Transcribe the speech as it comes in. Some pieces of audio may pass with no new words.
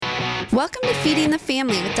Welcome to Feeding the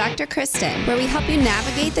Family with Dr. Kristen, where we help you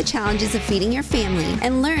navigate the challenges of feeding your family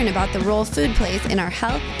and learn about the role food plays in our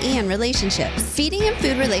health and relationships. Feeding and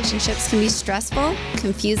food relationships can be stressful,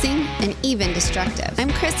 confusing, and even destructive. I'm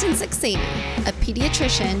Kristen Saxena, a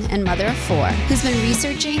pediatrician and mother of 4 who's been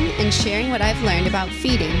researching and sharing what I've learned about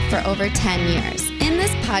feeding for over 10 years. In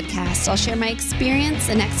this podcast, I'll share my experience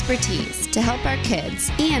and expertise to help our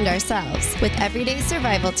kids and ourselves with everyday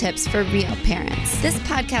survival tips for real parents. This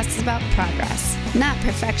podcast is about progress, not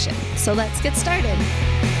perfection. So let's get started.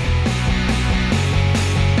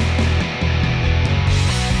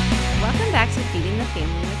 Welcome back to Feeding the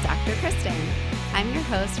Family with Dr. Kristen. I'm your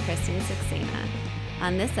host, Kristen Saxena.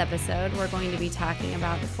 On this episode, we're going to be talking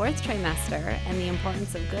about the 4th trimester and the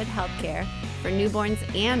importance of good health care for newborns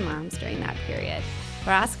and moms during that period.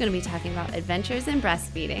 We're also going to be talking about adventures in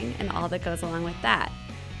breastfeeding and all that goes along with that.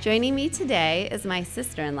 Joining me today is my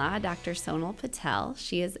sister-in-law, Dr. Sonal Patel.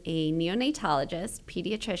 She is a neonatologist,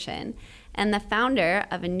 pediatrician, and the founder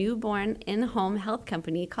of a newborn in-home health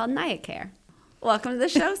company called NiaCare. Welcome to the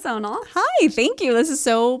show, Sonal. Hi, thank you. This is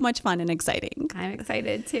so much fun and exciting. I'm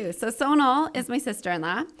excited too. So Sonal is my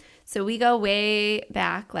sister-in-law. So we go way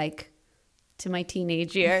back, to my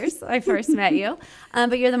teenage years. I first met you.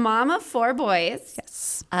 But you're the mom of 4 boys.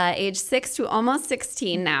 Yes. Age 6 to almost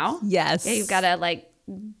 16 now. Yes. Yeah, you've got a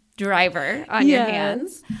driver on your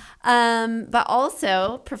hands. But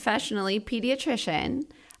also professionally pediatrician,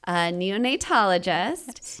 neonatologist.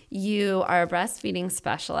 Yes. You are a breastfeeding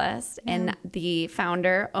specialist and the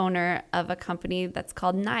founder, owner of a company that's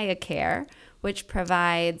called NiaCare, which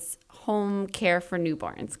provides home care for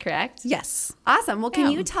newborns, correct? Yes. Awesome. Well,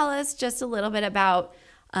 can you tell us just a little bit about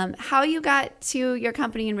how you got to your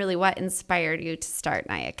company and really what inspired you to start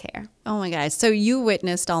NiaCare? Oh my gosh. So you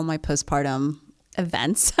witnessed all my postpartum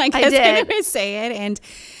events, I guess I did. I would say it. And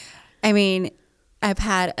I mean,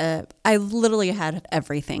 I literally had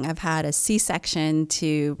everything. I've had a C-section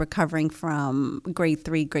to recovering from grade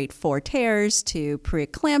 3, grade 4 tears to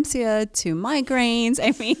preeclampsia to migraines.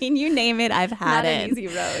 I mean, you name it, I've had it. Not an easy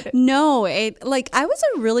road. No, I was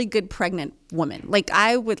a really good pregnant woman.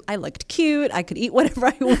 I looked cute. I could eat whatever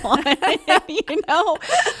I wanted,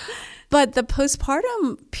 But the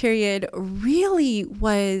postpartum period really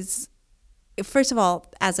was, first of all,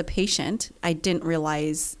 as a patient, I didn't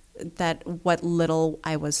realize that what little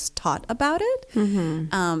I was taught about it.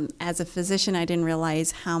 Mm-hmm. As a physician, I didn't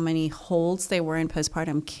realize how many holes there were in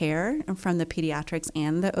postpartum care from the pediatrics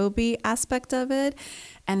and the OB aspect of it.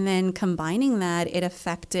 And then combining that, it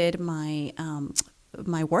affected my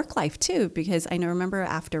my work life too, because I remember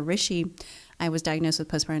after Rishi, I was diagnosed with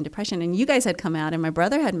postpartum depression, and you guys had come out, and my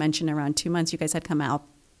brother had mentioned around 2 months, you guys had come out,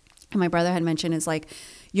 and my brother had mentioned,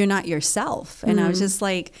 you're not yourself. And I was just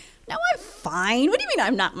like, no, I'm fine. What do you mean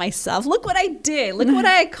I'm not myself? Look what I did. Look what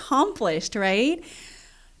I accomplished, right?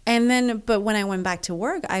 And then, but when I went back to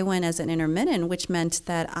work, I went as an intermittent, which meant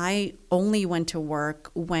that I only went to work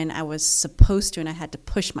when I was supposed to, and I had to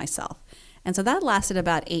push myself. And so that lasted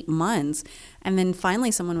about 8 months. And then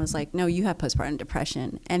finally someone was like, no, you have postpartum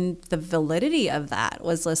depression. And the validity of that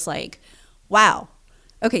was just wow.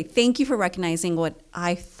 Okay, thank you for recognizing what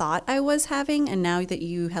I thought I was having. And now that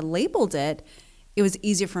you had labeled it, it was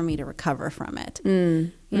easier for me to recover from it.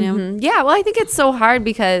 You know? Mm-hmm. Yeah, well, I think it's so hard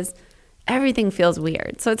because everything feels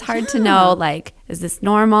weird. So it's hard to know, is this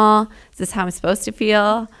normal? Is this how I'm supposed to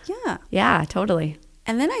feel? Yeah. Yeah, totally.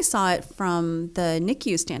 And then I saw it from the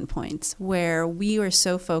NICU standpoint, where we were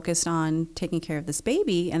so focused on taking care of this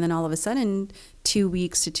baby. And then all of a sudden, 2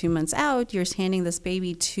 weeks to 2 months out, you're handing this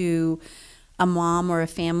baby to a mom or a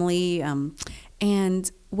family.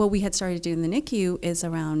 And what we had started to do in the NICU is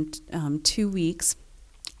around 2 weeks,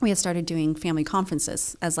 we had started doing family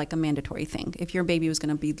conferences as a mandatory thing. If your baby was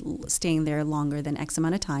going to be staying there longer than X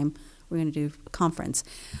amount of time, we're going to do a conference.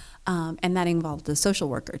 And that involved the social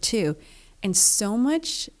worker too. And so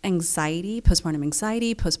much anxiety,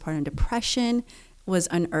 postpartum depression was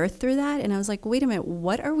unearthed through that. And I was like, wait a minute,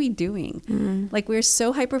 what are we doing? Mm-hmm. We're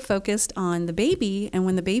so hyper-focused on the baby. And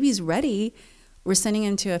when the baby's ready, we're sending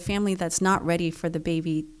him to a family that's not ready for the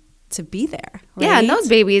baby to be there. Right? Yeah, and those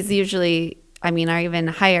babies usually, are even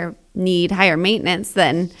higher maintenance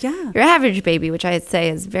than your average baby, which I'd say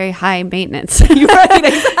is very high maintenance. You're right,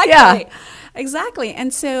 exactly. Yeah. Exactly.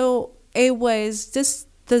 And so it was just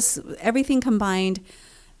this, everything combined.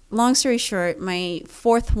 Long story short, my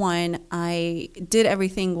 4th one, I did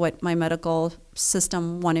everything what my medical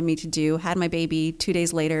system wanted me to do, had my baby 2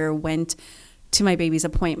 days later, went to my baby's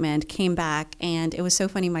appointment, came back, and it was so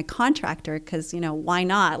funny. My contractor, because, why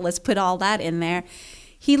not? Let's put all that in there.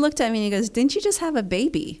 He looked at me and he goes, didn't you just have a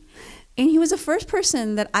baby? And he was the first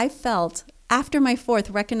person that I felt after my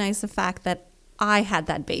fourth, recognized the fact that I had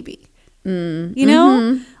that baby. You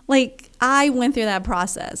know, like I went through that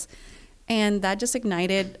process, and that just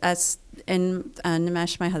ignited us. And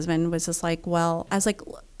Nimesh, my husband, was just like, well, I was like,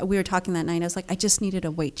 we were talking that night. I was like, I just needed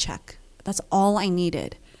a weight check. That's all I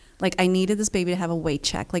needed. Like, I needed this baby to have a weight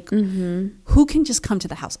check. Like, who can just come to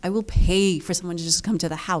the house? I will pay for someone to just come to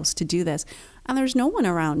the house to do this. And there's no one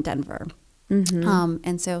around Denver.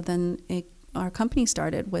 And so then our company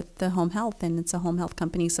started with the home health, and it's a home health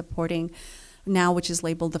company supporting now, which is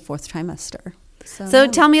labeled the fourth trimester. So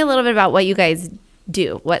tell me a little bit about what you guys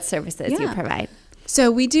do, what services you provide. So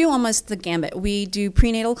we do almost the gambit. We do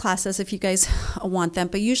prenatal classes if you guys want them,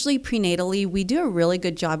 but usually prenatally, we do a really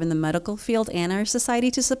good job in the medical field and our society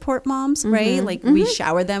to support moms, right? Like we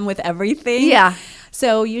shower them with everything. Yeah.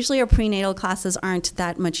 So usually our prenatal classes aren't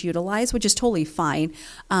that much utilized, which is totally fine.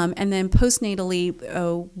 And then postnatally,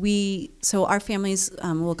 so our families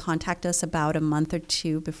will contact us about a month or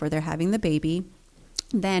two before they're having the baby.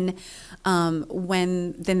 Then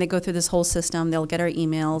then they go through this whole system, they'll get our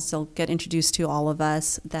emails, they'll get introduced to all of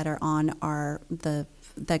us that are on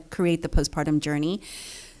that create the postpartum journey.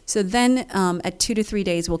 So then at 2 to 3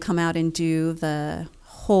 days, we'll come out and do the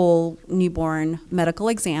whole newborn medical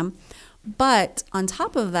exam. But on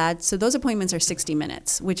top of that, so those appointments are 60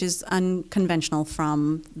 minutes, which is unconventional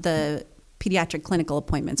from the pediatric clinical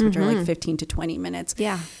appointments, which are like 15 to 20 minutes.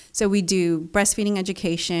 Yeah. So we do breastfeeding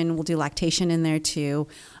education. We'll do lactation in there too.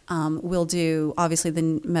 We'll do obviously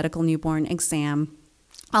the medical newborn exam,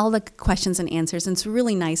 all the questions and answers. And it's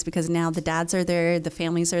really nice because now the dads are there, the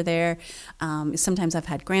families are there. Sometimes I've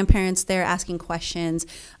had grandparents there asking questions.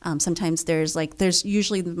 Sometimes there's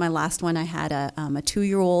usually my last one, I had a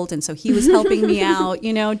 2-year-old. And so he was helping me out,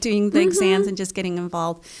 doing the exams and just getting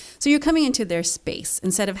involved. So you're coming into their space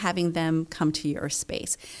instead of having them come to your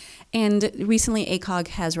space. And recently, ACOG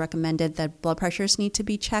has recommended that blood pressures need to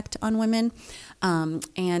be checked on women.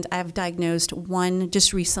 And I've diagnosed one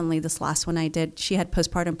just recently, this last one I did. She had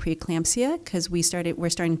postpartum preeclampsia because we're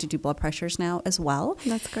starting to do blood pressures now as well.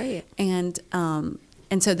 That's great.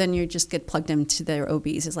 And so then you just get plugged into their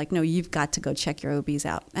OBs. It's like, no, you've got to go check your OBs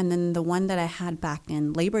out. And then the one that I had back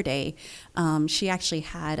in Labor Day, she actually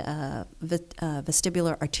had a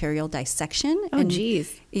vestibular arterial dissection. Oh,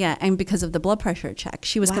 geez. Yeah, and because of the blood pressure check.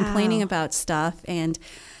 She was complaining about stuff, and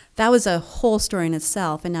that was a whole story in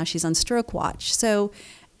itself, and now she's on stroke watch. So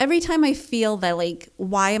every time I feel that, like,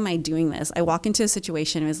 why am I doing this? I walk into a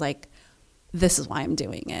situation and it's like, this is why I'm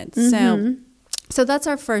doing it. So that's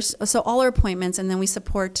our first, so all our appointments, and then we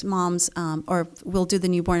support moms, or we'll do the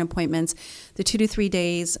newborn appointments, the 2 to 3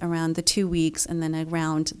 days, around the 2 weeks, and then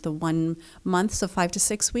around the 1 month, so 5 to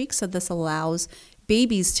 6 weeks. So this allows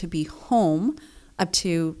babies to be home up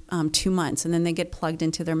to 2 months, and then they get plugged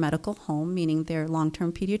into their medical home, meaning they're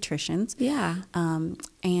long-term pediatricians. Yeah.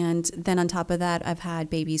 And then on top of that, I've had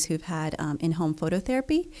babies who've had in-home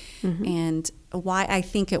phototherapy. And why I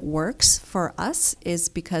think it works for us is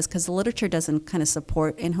because the literature doesn't kind of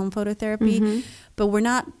support in-home phototherapy, but we're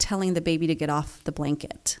not telling the baby to get off the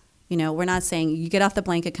blanket. We're not saying you get off the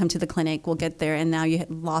blanket, come to the clinic, we'll get there, and now you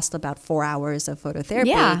lost about 4 hours of phototherapy.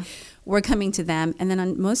 Yeah. We're coming to them, and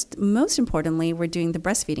then most importantly, we're doing the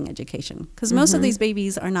breastfeeding education because most of these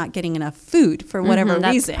babies are not getting enough food for whatever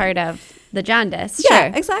reason. That's part of the jaundice. Yeah,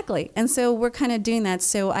 sure. exactly. And so we're kind of doing that.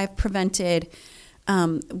 So I've prevented,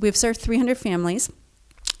 we've served 300 families.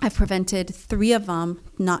 I've prevented 3 of them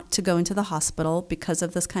not to go into the hospital because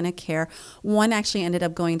of this kind of care. One actually ended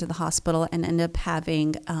up going to the hospital and ended up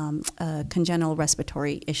having congenital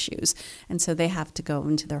respiratory issues. And so they have to go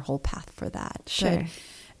into their whole path for that. Sure.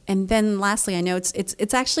 And then lastly, I know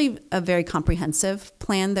it's actually a very comprehensive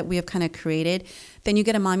plan that we have kind of created. Then you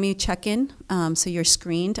get a mommy check-in, so you're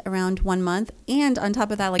screened around 1 month. And on top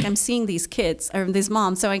of that, like I'm seeing these kids or these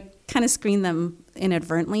moms, so I kind of screen them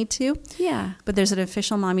inadvertently too. Yeah. But there's an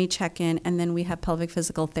official mommy check-in, and then we have pelvic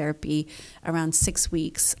physical therapy around 6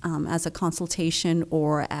 weeks as a consultation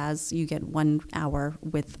or as you get 1 hour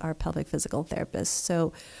with our pelvic physical therapist.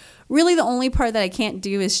 So really the only part that I can't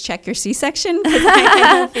do is check your C-section because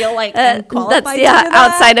I don't feel like I'm qualified to do that.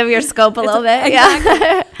 Outside of your scope a little bit. Exactly.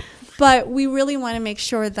 Yeah. But we really want to make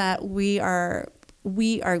sure that we are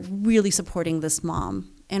really supporting this mom.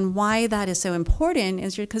 And why that is so important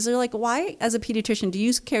is because they're like, why, as a pediatrician, do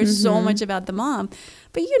you care so much about the mom?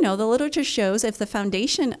 But the literature shows if the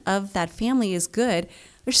foundation of that family is good,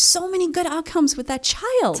 there's so many good outcomes with that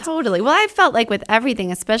child. Totally. Well, I felt like with everything,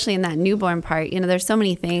 especially in that newborn part, there's so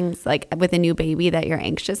many things like with a new baby that you're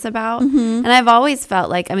anxious about. And I've always felt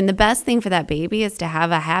like, the best thing for that baby is to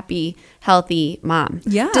have a happy, healthy mom.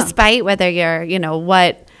 Yeah. Despite whether you're,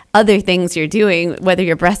 what other things you're doing, whether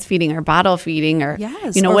you're breastfeeding or bottle feeding or,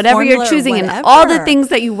 Yes, you know, or whatever you're formula, choosing and whatever. all the things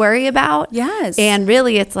that you worry about. Yes. And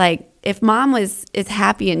really it's like, if mom is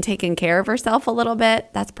happy and taking care of herself a little bit,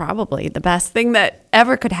 that's probably the best thing that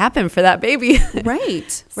ever could happen for that baby.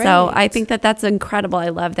 Right. So I think that that's incredible. I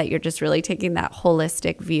love that you're just really taking that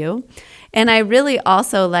holistic view. And I really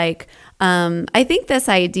also like, I think this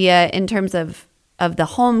idea in terms of the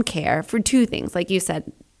home care for two things, like you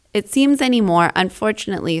said, it seems anymore,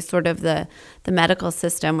 unfortunately, sort of the medical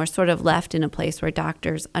system, we're sort of left in a place where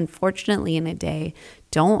doctors, unfortunately, in a day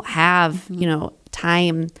don't have, you know,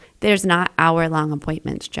 time. There's not hour-long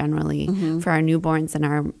appointments generally for our newborns and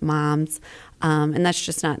our moms. And that's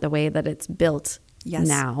just not the way that it's built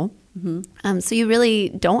now. So you really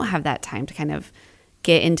don't have that time to kind of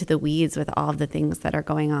get into the weeds with all of the things that are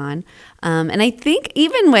going on. And I think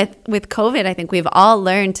even with COVID, I think we've all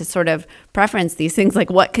learned to sort of preference these things, like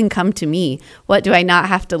what can come to me? What do I not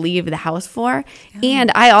have to leave the house for? Yeah.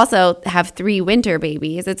 And I also have 3 winter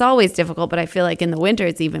babies. It's always difficult, but I feel like in the winter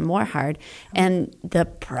it's even more hard. And the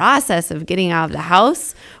process of getting out of the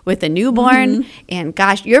house with a newborn, and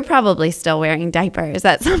gosh, you're probably still wearing diapers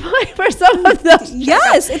at some point for some of those.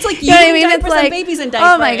 Yes, it's like you know what I mean? Diapers It's like, and babies in diapers.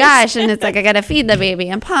 oh my gosh, and it's like I got to feed the baby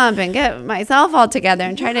and pump and get myself all together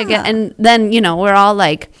and try to get, and then, you know, we're all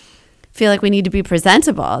like, feel like we need to be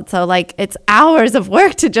presentable. So like it's hours of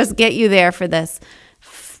work to just get you there for this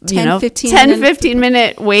 15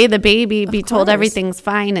 minute way the baby, be told everything's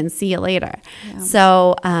fine and see you later. Yeah.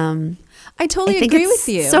 So I totally agree with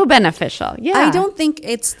you. So beneficial. Yeah. I don't think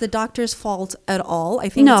it's the doctor's fault at all. I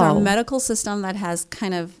think it's our medical system that has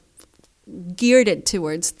kind of geared it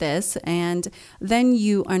towards this, and then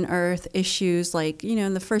you unearth issues like, you know,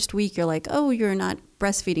 in the first week you're like, oh, you're not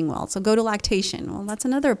breastfeeding well, so go to lactation. Well, that's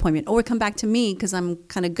another appointment. Or come back to me because I'm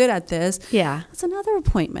kind of good at this. Yeah, that's another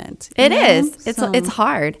appointment. It is. It's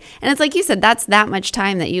hard, and it's like you said, that's that much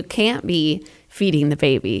time that you can't be feeding the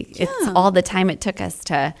baby. Yeah. It's all the time it took us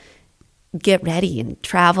to get ready and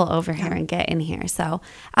travel over here and get in here. So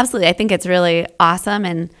absolutely, I think it's really awesome.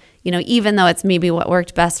 And you know, even though it's maybe what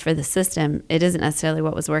worked best for the system, it isn't necessarily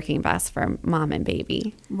what was working best for mom and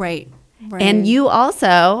baby. Right. And you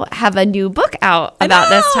also have a new book out about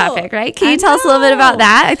this topic, right? Can you tell us a little bit about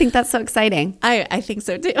that? I think that's so exciting. I think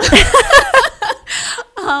so too.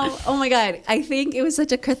 Oh my God. I think it was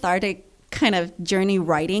such a cathartic kind of journey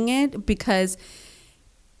writing it, because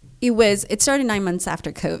it started 9 months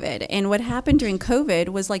after COVID. And what happened during COVID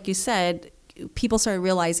was, like you said, people started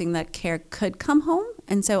realizing that care could come home.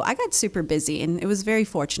 And so I got super busy, and it was very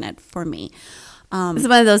fortunate for me. It's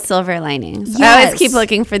one of those silver linings. Yes. I always keep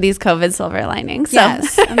looking for these COVID silver linings. So.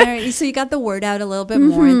 Yes. So you got the word out a little bit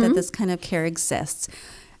more that this kind of care exists.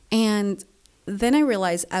 And then I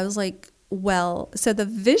realized, I was like, well, so the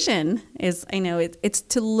vision is, I know it's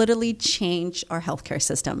to literally change our healthcare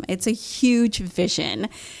system. It's a huge vision.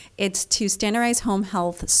 It's to standardize home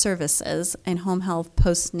health services and home health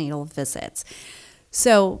postnatal visits.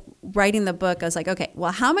 So writing the book, I was like, okay,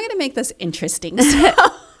 well, how am I going to make this interesting? So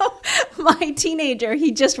my teenager,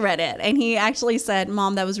 he just read it, and he actually said,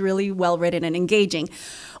 Mom, that was really well written and engaging,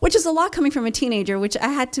 which is a lot coming from a teenager, which I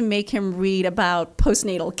had to make him read about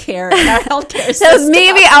postnatal care in our healthcare system. So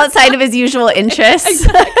maybe outside of his usual interests.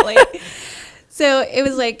 Exactly. So it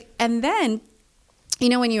was like, and then, you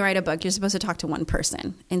know, when you write a book, you're supposed to talk to one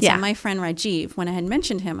person. And so my friend Rajiv, when I had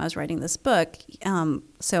mentioned him, I was writing this book,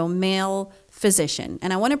 so male physician.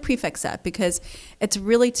 And I want to prefix that because it's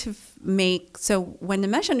really to make, so when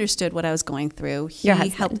Nimesh understood what I was going through, he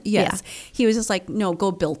helped. Yes. Yeah. He was just like, no,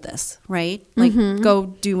 go build this, right? Like, go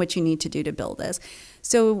do what you need to do to build this.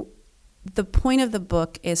 So the point of the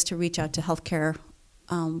book is to reach out to healthcare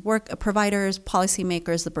providers,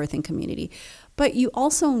 policymakers, the birthing community. But you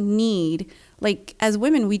also need, like, as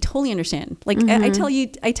women, we totally understand. Like, I tell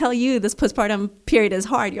you this postpartum period is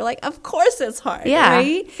hard. You're like, of course it's hard,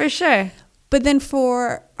 right? For sure. But then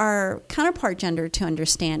for our counterpart gender to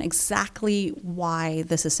understand exactly why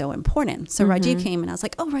this is so important. So Rajiv came and I was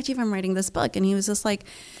like, oh, Rajiv, I'm writing this book. And he was just like,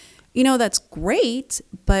 you know, that's great.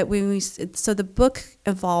 But so the book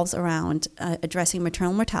evolves around addressing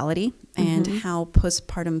maternal mortality and how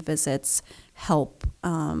postpartum visits help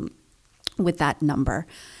with that number.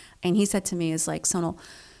 And he said to me, is like, Sonal,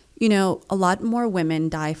 you know, a lot more women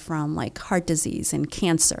die from like heart disease and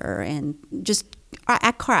cancer and just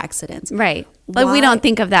at car accidents. Right. But we don't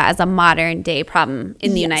think of that as a modern day problem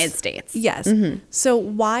in the United States. Yes. So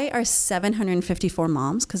why are 754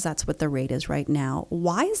 moms, because that's what the rate is right now,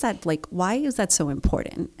 why is that so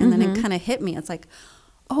important? And then it kind of hit me. It's like,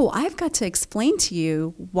 oh, I've got to explain to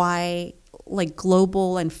you why, like,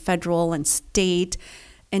 global and federal and state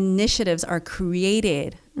initiatives are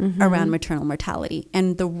created around maternal mortality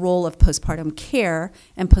and the role of postpartum care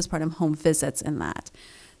and postpartum home visits in that.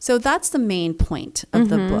 So that's the main point of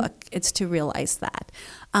the book. It's to realize that.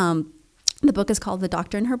 The book is called The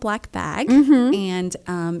Doctor in Her Black Bag, and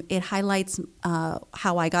it highlights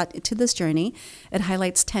how I got to this journey. It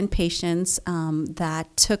highlights 10 patients that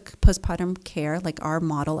took postpartum care, like our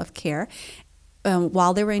model of care,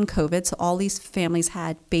 while they were in COVID. So all these families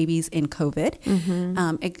had babies in COVID.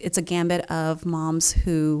 It's a gambit of moms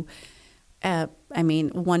who,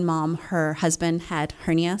 one mom, her husband had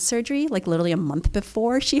hernia surgery, like literally a month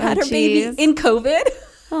before she had her baby in COVID.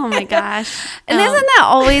 Oh my gosh. And isn't that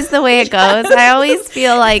always the way it goes? I always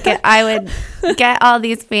feel like I would get all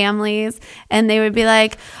these families and they would be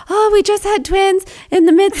like, oh, we just had twins in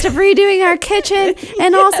the midst of redoing our kitchen.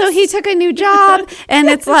 And also he took a new job. And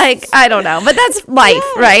it's like, I don't know. But that's life,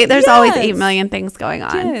 right? There's always 8 million things going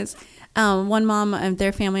on. Yes. One mom and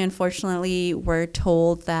their family, unfortunately, were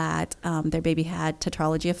told that their baby had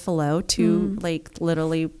tetralogy of Fallot like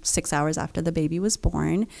literally 6 hours after the baby was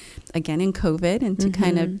born, again in COVID, and to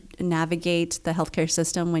kind of navigate the healthcare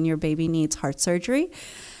system when your baby needs heart surgery.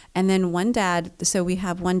 And then one dad, so we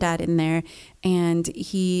have one dad in there, and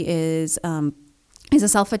he is he's a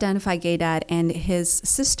self-identified gay dad, and his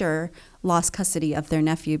sister lost custody of their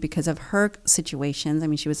nephew because of her situations. I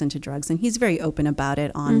mean, she was into drugs, and he's very open about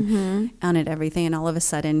it on it, everything. And all of a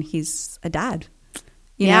sudden, he's a dad.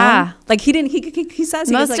 You know? Like he didn't. He says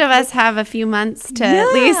most of us have a few months to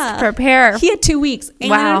at least prepare. He had 2 weeks,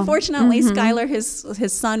 and unfortunately, Skylar,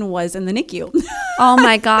 his son, was in the NICU. Oh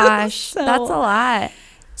my gosh, that's a lot.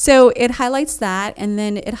 So it highlights that, and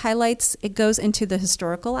then it goes into the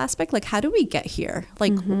historical aspect, like how do we get here?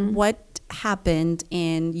 Like what happened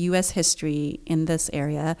in U.S. history in this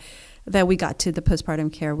area that we got to the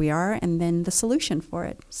postpartum care we are, and then the solution for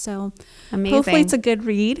it. So amazing. Hopefully it's a good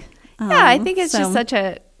read. Yeah, I think it's just such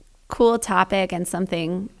a cool topic and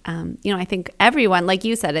something, I think everyone, like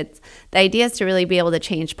you said, the idea is to really be able to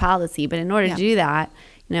change policy, but in order to do that,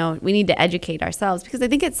 we need to educate ourselves, because I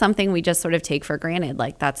think it's something we just sort of take for granted.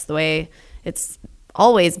 Like that's the way it's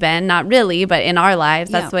always been, not really, but in our lives,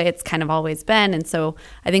 that's the way it's kind of always been. And so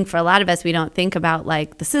I think for a lot of us, we don't think about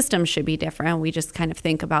like the system should be different. We just kind of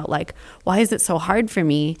think about like, why is it so hard for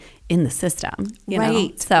me in the system? You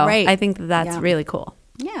know? So I think that's really cool.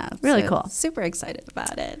 Yeah. Really cool. Super excited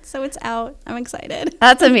about it. So it's out. I'm excited.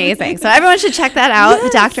 That's amazing. So everyone should check that out. Yes. The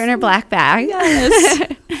Doctor in Her Black Bag.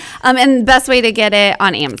 Yes. And best way to get it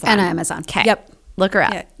on Amazon. And Amazon. Okay. Yep. Look her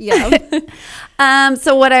up. Yeah.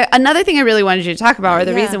 So another thing I really wanted you to talk about, or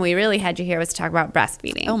the reason we really had you here, was to talk about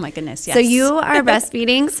breastfeeding. Oh my goodness, yes. So you are a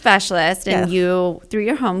breastfeeding specialist, and you, through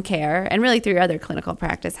your home care and really through your other clinical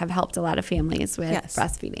practice, have helped a lot of families with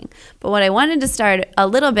breastfeeding. But what I wanted to start a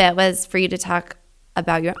little bit was for you to talk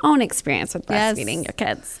about your own experience with breastfeeding your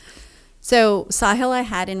kids. So Sahil I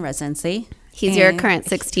had in residency. He's your current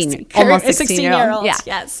almost 16-year-old. Yeah.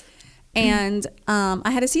 Yes. And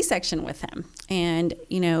I had a C-section with him. And,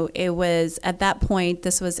 it was at that point,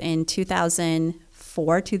 this was in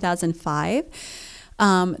 2004, 2005.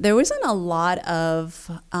 There wasn't a lot of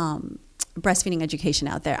breastfeeding education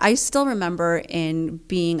out there. I still remember in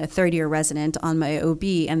being a third-year resident on my OB,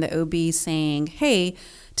 and the OB saying, hey,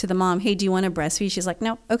 to the mom, hey, do you want to breastfeed? She's like,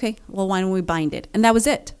 no, okay, well, why don't we bind it? And that was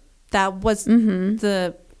it. That was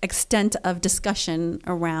the extent of discussion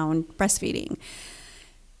around breastfeeding.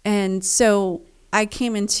 And so I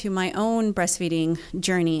came into my own breastfeeding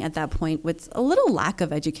journey at that point with a little lack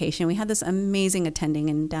of education. We had this amazing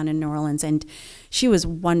attending down in New Orleans, and she was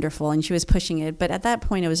wonderful, and she was pushing it. But at that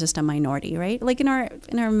point, it was just a minority, right? Like in our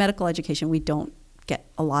medical education, we don't get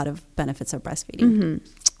a lot of benefits of breastfeeding.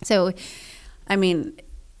 So,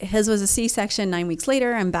 his was a C-section. 9 weeks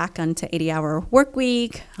later, I'm back onto 80-hour work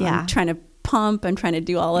week. I'm trying to pump and trying to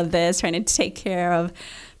do all of this, trying to take care of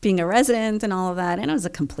being a resident and all of that. And it was a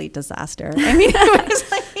complete disaster. It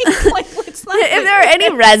was like what's that? If there are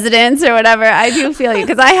any residents or whatever, I do feel you,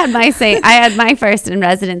 because I had my first in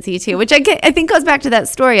residency too, which I think goes back to that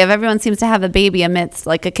story of everyone seems to have a baby amidst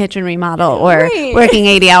like a kitchen remodel or working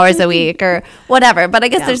 80 hours a week or whatever. But I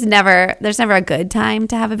guess there's never a good time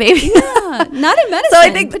to have a baby. Not in medicine. So I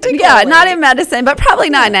think not in medicine, but probably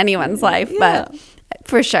not in anyone's life. But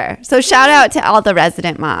for sure. So shout out to all the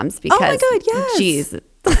resident moms, because oh my God, yes. Geez.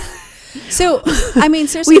 So,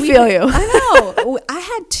 seriously, we feel you. I know. I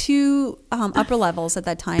had two upper levels at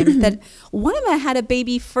that time. That one of them had a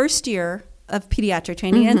baby first year of pediatric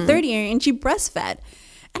training and third year, and she breastfed.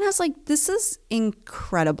 And I was like, this is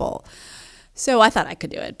incredible. So I thought I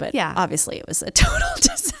could do it, but Yeah. obviously it was a total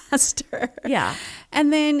disaster. Yeah.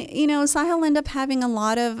 And then, Sahil ended up having a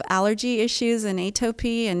lot of allergy issues and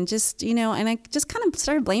atopy and just, and I just kind of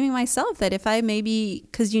started blaming myself that if I maybe,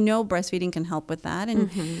 because breastfeeding can help with that.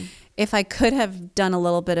 And if I could have done a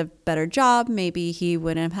little bit of better job, maybe he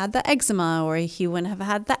wouldn't have had the eczema or he wouldn't have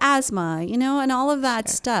had the asthma, and all of that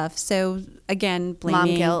stuff. So again,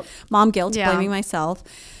 blaming mom guilt, Yeah. blaming myself.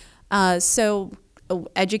 So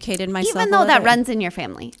educated myself. Even though that runs in your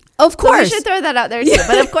family. Of course. So we should throw that out there too.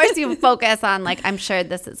 But of course you focus on I'm sure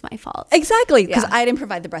this is my fault. Exactly. Because Yeah. I didn't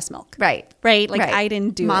provide the breast milk. Right. Right? Right. I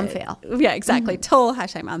didn't do Mom it. fail. Yeah, exactly. Total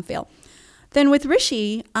hashtag mom fail. Then with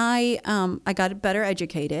Rishi, I got better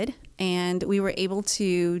educated and we were able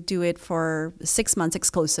to do it for 6 months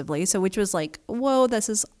exclusively. So which was whoa, this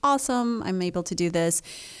is awesome. I'm able to do this.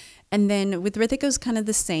 And then with Rithik, it was kind of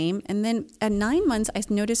the same. And then at 9 months, I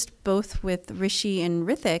noticed both with Rishi and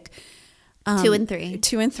Rithik, 2 and 3.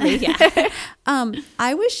 2 and 3, yeah.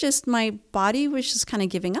 My body was just kind of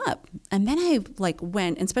giving up. And then I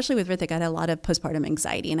went, and especially with Rithik, I had a lot of postpartum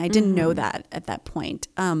anxiety and I didn't know that at that point.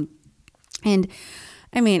 And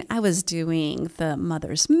I mean, I was doing the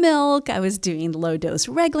mother's milk. I was doing low dose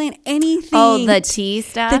Reglan, anything. Oh, the tea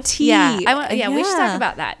stuff? The tea. Yeah, we should talk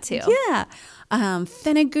about that too. Yeah.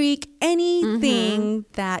 Fenugreek, anything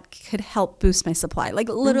that could help boost my supply,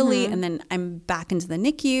 literally. And then I'm back into the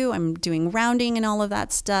NICU. I'm doing rounding and all of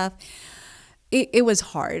that stuff. It was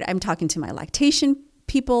hard. I'm talking to my lactation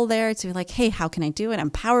people there to be hey, how can I do it? I'm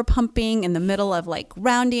power pumping in the middle of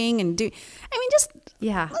rounding and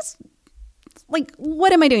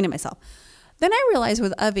what am I doing to myself? Then I realized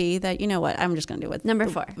with Avi that, I'm just going to do it. Number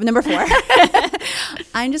 4.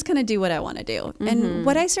 I'm just going to do what I want to do. And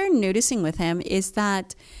what I started noticing with him is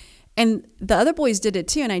that, and the other boys did it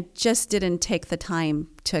too, and I just didn't take the time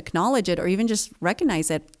to acknowledge it or even just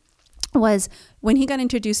recognize it, was when he got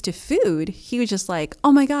introduced to food, he was just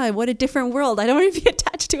oh my God, what a different world. I don't want to be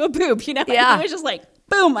attached to a boob, Yeah. He was just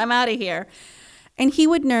boom, I'm out of here. And he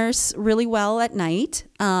would nurse really well at night.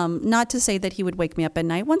 Not to say that he would wake me up at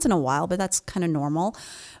night once in a while, but that's kind of normal.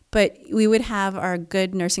 But we would have our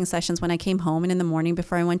good nursing sessions when I came home and in the morning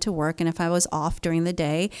before I went to work. And if I was off during the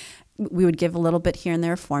day, we would give a little bit here and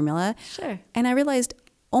there of formula. Sure. And I realized,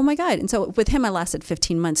 oh my God. And so with him, I lasted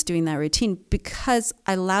 15 months doing that routine because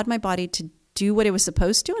I allowed my body to do what it was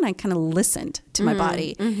supposed to. And I kind of listened to my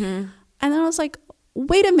body. And then I was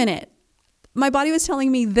wait a minute. My body was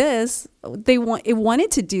telling me this. It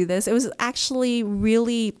wanted to do this. It was actually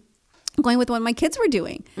really going with what my kids were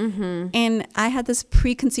doing. And I had this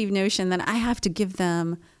preconceived notion that I have to give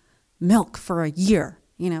them milk for a year.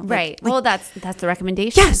 Right. Well, that's the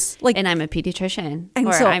recommendation. Yes. And I'm a pediatrician, and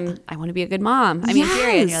or so, I want to be a good mom. I mean,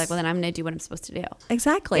 period. And you're well, then I'm going to do what I'm supposed to do.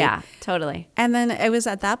 Exactly. Yeah, totally. And then it was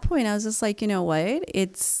at that point I was just you know what?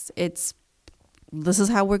 This is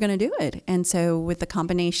how we're going to do it. And so with the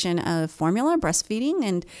combination of formula, breastfeeding,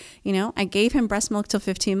 and, I gave him breast milk till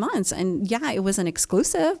 15 months. And yeah, it wasn't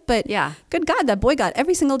exclusive, but yeah, good God, that boy got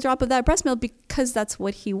every single drop of that breast milk because that's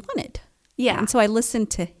what he wanted. Yeah. And so I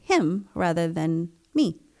listened to him rather than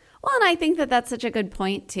me. Well, and I think that that's such a good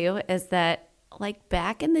point too, is that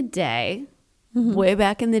back in the day, way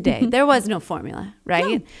back in the day, there was no formula,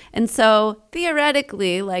 right? No. And so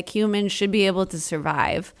theoretically, humans should be able to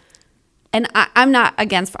survive. And I'm not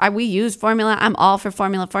against, we use formula. I'm all for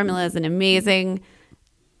formula. Formula is an amazing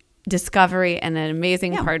discovery and an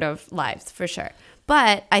amazing part of lives, for sure.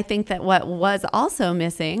 But I think that what was also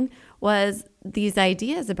missing was these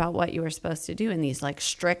ideas about what you were supposed to do in these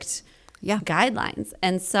strict guidelines.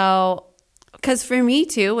 And so, because for me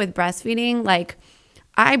too, with breastfeeding,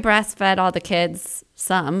 I breastfed all the kids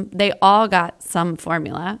some. They all got some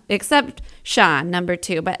formula, except Sean, number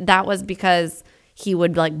 2. But that was because he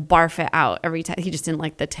would barf it out every time. He just didn't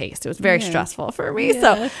like the taste. It was very stressful for me.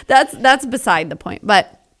 Yeah. So that's beside the point.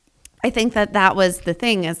 But I think that was the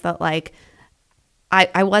thing, is that I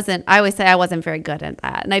always say I wasn't very good at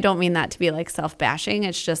that. And I don't mean that to be self-bashing.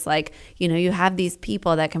 It's just you have these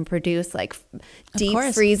people that can produce deep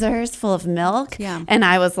freezers full of milk. Yeah. And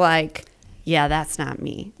I was yeah, that's not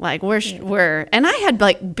me. And I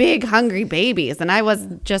had big hungry babies, and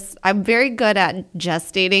I'm very good at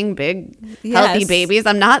gestating big healthy babies.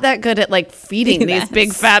 I'm not that good at feeding these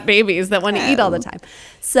big fat babies that want to eat all the time.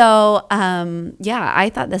 So,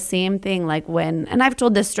 I thought the same thing and I've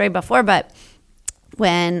told this story before, but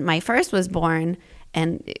when my first was born,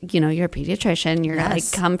 and you're a pediatrician, you're going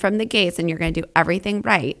to come from the gates and you're going to do everything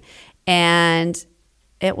right. And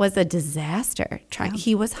it was a disaster.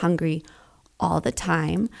 He was hungry all the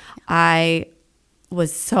time. I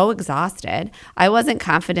was so exhausted. I wasn't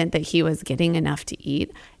confident that he was getting enough to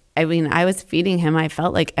eat. I mean, I was feeding him, I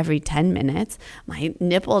felt like every 10 minutes. My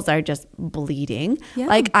nipples are just bleeding. Yeah.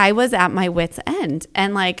 Like I was at my wit's end.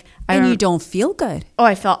 And like, you don't feel good. Oh,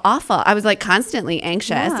 I felt awful. I was like constantly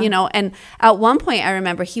anxious, Yeah. And at one point I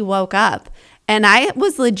remember he woke up and I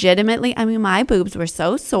was legitimately, I mean, my boobs were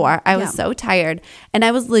so sore. I was so tired and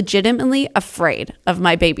I was legitimately afraid of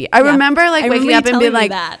my baby. I remember like waking up and being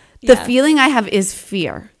like, the feeling I have is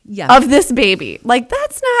fear of this baby. Like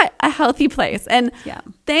that's not a healthy place. And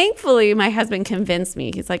thankfully my husband convinced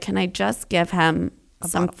me. He's like, can I just give him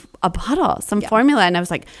some formula? And I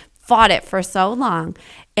was like, fought it for so long.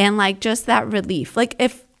 And like just that relief. Like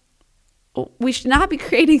if we should not be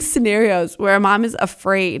creating scenarios where a mom is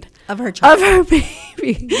afraid of her child, of her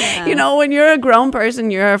baby. Yeah. When you're a grown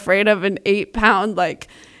person, you're afraid of an 8-pound, like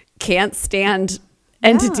can't stand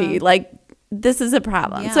entity. Like this is a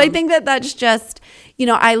problem. So I think that's just,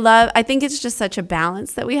 I think it's just such a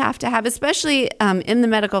balance that we have to have, especially in the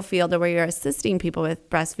medical field or where you're assisting people with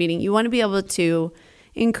breastfeeding. You want to be able to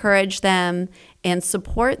encourage them and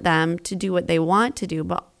support them to do what they want to do.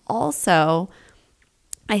 But also,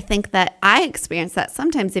 I think that I experience that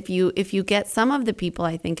sometimes if you get some of the people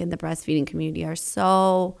I think in the breastfeeding community are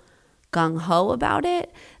so gung-ho about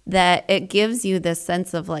it that it gives you this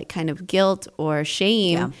sense of like kind of guilt or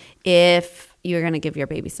shame if you're going to give your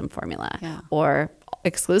baby some formula or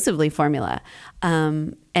exclusively formula.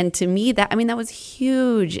 And to me that was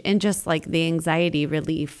huge in just like the anxiety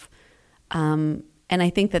relief. And I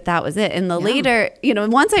think that was it. And the later,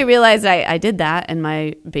 once I realized I did that and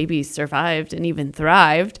my baby survived and even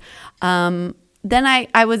thrived, then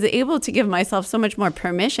I was able to give myself so much more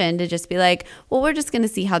permission to just be like, well, we're just going to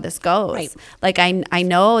see how this goes. Right. Like I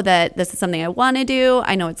know that this is something I want to do.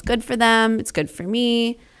 I know it's good for them. It's good for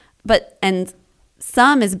me. And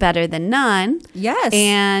some is better than none. Yes.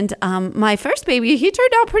 And my first baby, he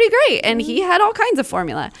turned out pretty great. And he had all kinds of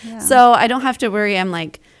formula. Yeah. So I don't have to worry I'm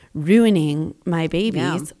like ruining my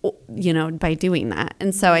babies, by doing that.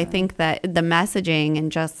 And so I think that the messaging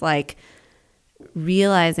and just like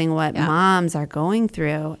realizing what moms are going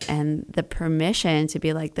through and the permission to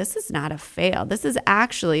be like, this is not a fail. This is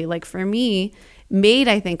actually, like for me, made,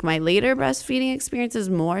 I think, my later breastfeeding experiences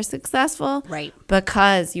more successful. Right.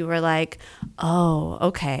 Because you were like, oh,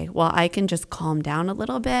 okay, well, I can just calm down a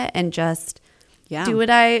little bit and just do what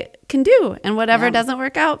I can do. And whatever doesn't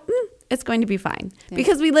work out, it's going to be fine. Yeah.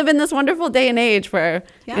 Because we live in this wonderful day and age where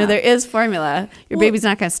there is formula. Your baby's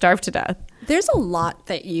not going to starve to death. There's a lot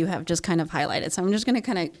that you have just kind of highlighted. So I'm just going to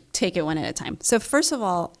kind of take it one at a time. So first of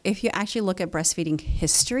all, if you actually look at breastfeeding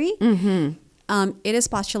history, it is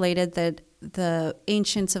postulated that the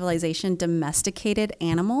ancient civilization domesticated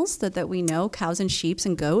animals that we know, cows and sheep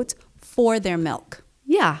and goats, for their milk.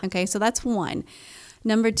 Yeah. Okay, so that's one.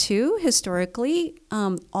 Number two, historically,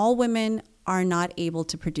 all women are not able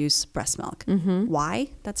to produce breast milk. Mm-hmm. Why?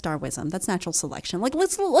 That's Darwinism. That's natural selection. Like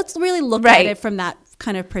let's really look at it from that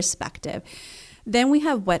kind of perspective. Then we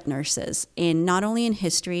have wet nurses not only in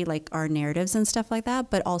history, like our narratives and stuff like that,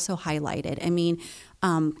 but also highlighted. I mean,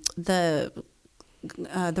 the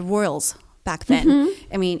royals back then,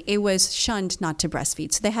 it was shunned not to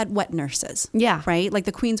breastfeed. So they had wet nurses. Yeah. Right? Like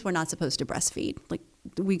the queens were not supposed to breastfeed. Like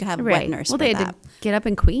we have a wet nurse. Well, they had to get up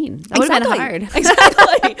and queen. That would have been hard.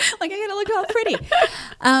 Exactly. Like I gotta look all pretty.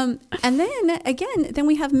 And then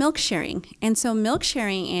we have milk sharing. And so milk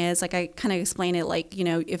sharing is like I kind of explain it like,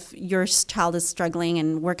 if your child is struggling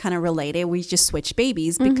and we're kind of related, we just switch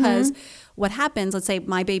babies because what happens, let's say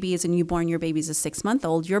my baby is a newborn, your baby's a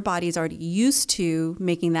 6-month-old, your body's already used to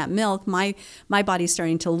making that milk. My body's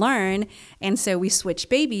starting to learn. And so we switch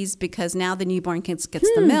babies because now the newborn gets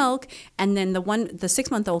the milk. And then the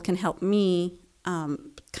 6-month-old can help me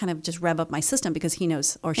kind of just rev up my system because he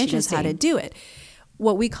knows or she knows how to do it.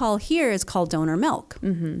 What we call here is called donor milk.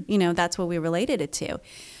 Mm-hmm. That's what we related it to.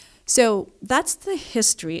 So that's the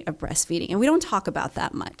history of breastfeeding. And we don't talk about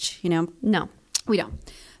that much, No, we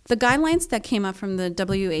don't. The guidelines that came up from the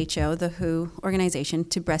WHO, the WHO organization,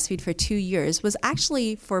 to breastfeed for 2 years was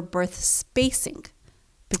actually for birth spacing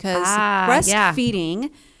because breastfeeding,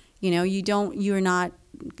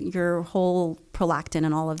 your whole prolactin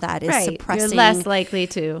and all of that is suppressing. You're less likely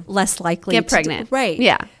to get pregnant. Right.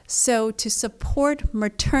 Yeah. So to support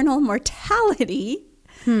maternal mortality,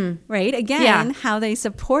 right? Again, how they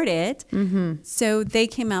support it. Mm-hmm. So they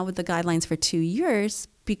came out with the guidelines for 2 years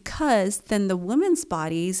because then the woman's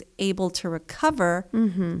body's able to recover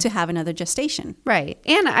to have another gestation. Right.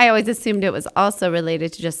 And I always assumed it was also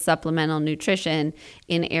related to just supplemental nutrition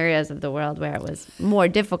in areas of the world where it was more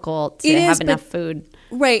difficult to have enough food.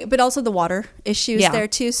 Right. But also the water issues there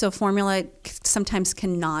too. So formula sometimes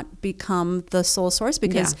cannot become the sole source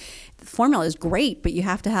because formula is great, but you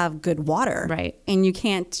have to have good water. Right. And you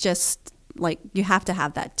can't just you have to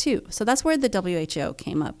have that too. So that's where the WHO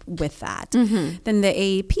came up with that. Then the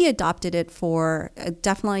AAP adopted it for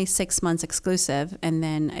definitely 6 months exclusive and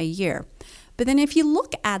then a year. But then if you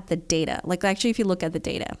look at the data, if you look at the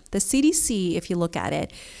data, the CDC, if you look at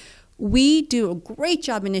it, we do a great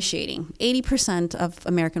job initiating. 80% of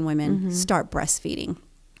American women start breastfeeding.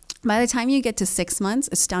 By the time you get to 6 months,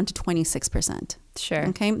 it's down to 26%. Sure.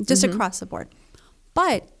 Okay, just across the board.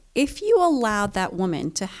 But if you allow that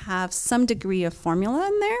woman to have some degree of formula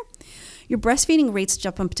in there, your breastfeeding rates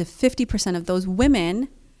jump up to 50% of those women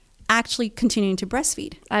actually continuing to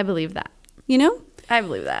breastfeed. I believe that. You know? I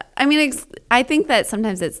believe that. I mean, I think that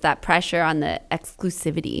sometimes it's that pressure on the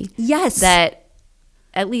exclusivity. Yes. That,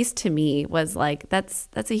 at least to me, was that's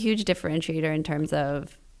a huge differentiator in terms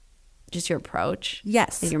of just your approach.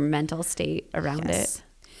 Yes. And your mental state around it.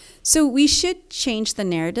 So we should change the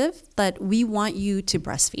narrative that we want you to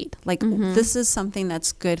breastfeed. This is something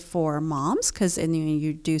that's good for moms because you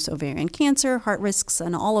reduce ovarian cancer, heart risks,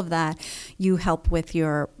 and all of that. You help with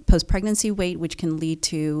your post-pregnancy weight, which can lead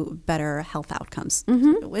to better health outcomes.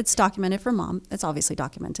 It's documented for mom. It's obviously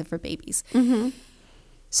documented for babies.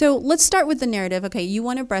 So let's start with the narrative. Okay, you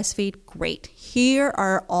want to breastfeed? Great. Here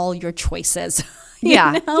are all your choices.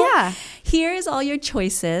 Yeah. Here's all your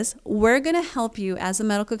choices. We're going to help you as a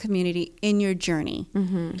medical community in your journey.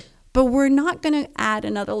 But we're not going to add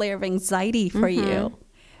another layer of anxiety for you.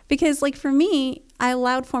 Because for me, I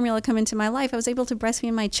allowed formula to come into my life. I was able to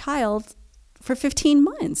breastfeed my child for 15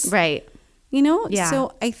 months. Right. You know? Yeah.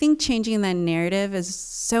 So I think changing that narrative is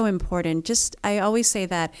so important. I always say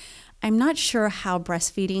that I'm not sure how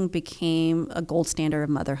breastfeeding became a gold standard of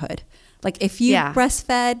motherhood. If you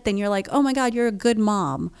breastfed, then you're like, oh my God, you're a good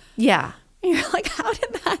mom. Yeah. And you're like, how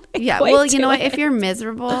did that Yeah. Well, you know what? If you're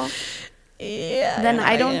miserable, then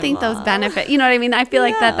I don't think those benefits, you know what I mean? I feel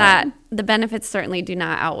like that the benefits certainly do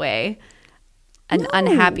not outweigh an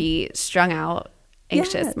unhappy, strung out,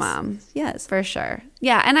 anxious mom. Yes. For sure.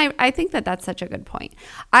 Yeah. And I think that that's such a good point.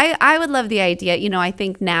 I would love the idea, I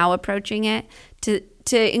think now approaching it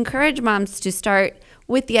to encourage moms to start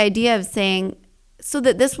with the idea of saying, so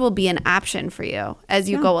that this will be an option for you as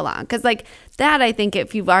you go along. Because that, I think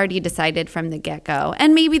if you've already decided from the get-go,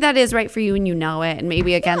 and maybe that is right for you and you know it, and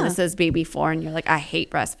maybe, again, this is baby 4 and you're like, I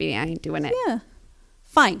hate breastfeeding, I ain't doing it. Yeah.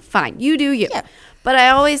 Fine. You do you. Yeah. But I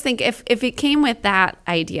always think if it came with that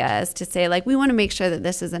idea is to say, we want to make sure that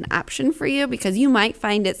this is an option for you because you might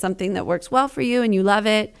find it something that works well for you and you love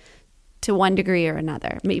it to one degree or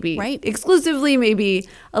another, maybe exclusively, maybe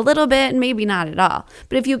a little bit, and maybe not at all.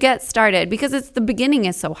 But if you get started, because the beginning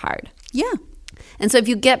is so hard. Yeah. And so if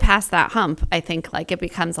you get past that hump, I think it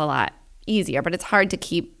becomes a lot easier, but it's hard to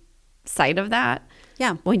keep sight of that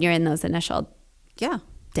when you're in those initial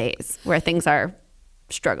days where things are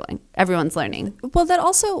struggling. Everyone's learning. Well, that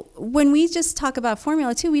also, when we just talk about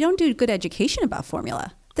formula too, we don't do good education about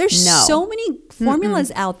formula. There's so many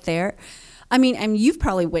formulas out there. I mean, you've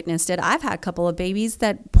probably witnessed it. I've had a couple of babies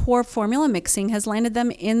that poor formula mixing has landed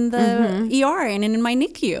them in the ER and in my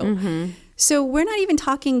NICU. So we're not even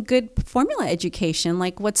talking good formula education,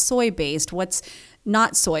 what's soy-based, what's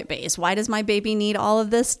not soy-based. Why does my baby need all of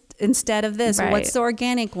this instead of this? Right. What's the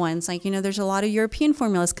organic ones? There's a lot of European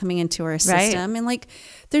formulas coming into our system. And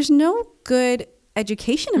there's no good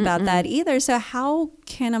education about that either. So how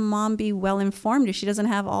can a mom be well-informed if she doesn't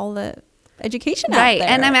have all the education out there?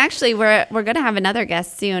 And I'm actually, we're going to have another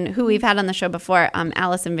guest soon who we've had on the show before,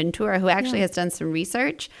 Allison Ventura, who actually has done some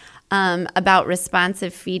research about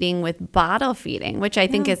responsive feeding with bottle feeding, which I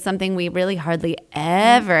think is something we really hardly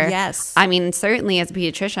ever. Yes. I mean, certainly as a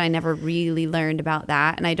pediatrician, I never really learned about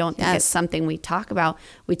that. And I don't think it's something we talk about.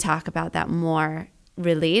 We talk about that more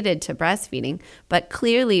related to breastfeeding, but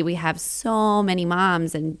clearly we have so many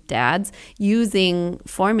moms and dads using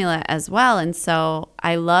formula as well. And so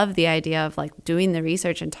I love the idea of doing the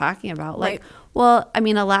research and talking about well, I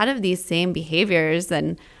mean, a lot of these same behaviors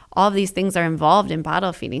and all of these things are involved in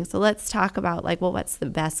bottle feeding. So let's talk about what's the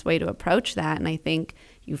best way to approach that? And I think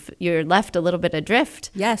you're left a little bit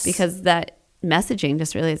adrift. Yes. Because that messaging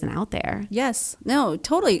just really isn't out there. Yes. No,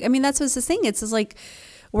 totally. I mean, that's what's the thing. It's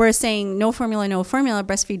we're saying no formula,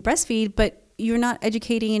 breastfeed, but you're not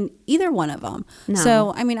educating either one of them. No.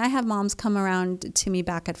 So, I mean, I have moms come around to me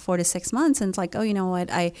back at 4 to 6 months, and it's like, oh, you know what?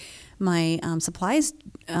 My supply is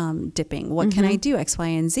dipping. What can I do? X, Y,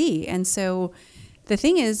 and Z. And so the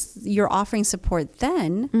thing is, you're offering support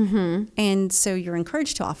then, and so you're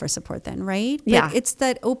encouraged to offer support then, right? Yeah. But it's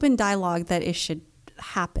that open dialogue that it should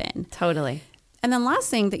happen. Totally. And then last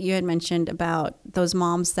thing that you had mentioned about those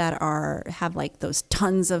moms that have like those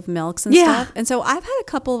tons of milks and stuff. And so I've had a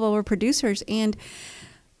couple of overproducers, and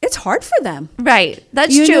it's hard for them. Right.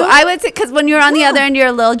 That's You true. know? I would say, because when you're on the other end, you're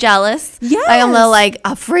a little jealous. Yes. Like, I'm a little like,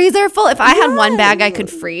 a freezer full. If I had one bag I could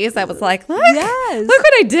freeze, I was like, look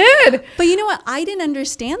what I did. But you know what? I didn't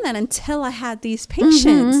understand that until I had these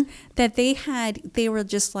patients that they were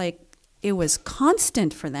just like, it was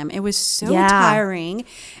constant for them. It was so tiring.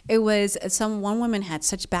 It was one woman had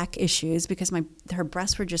such back issues because her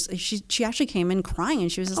breasts were just, she actually came in crying,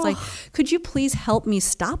 and she was just like, could you please help me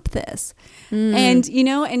stop this? And, you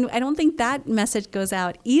know, and I don't think that message goes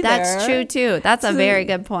out either. That's true too. That's a very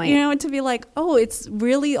good point. You know, to be like, oh, it's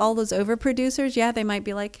really all those overproducers. Yeah, they might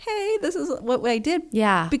be like, hey, this is what I did.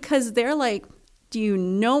 Yeah. Because they're like, do you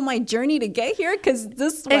know my journey to get here? Because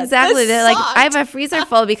exactly. They're like, sucked. I have a freezer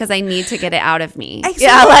full because I need to get it out of me.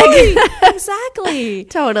 Exactly. Yeah, like exactly.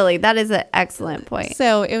 Totally. That is an excellent point.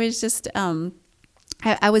 So it was just,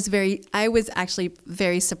 I was actually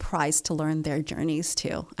very surprised to learn their journeys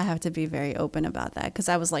too. I have to be very open about that, because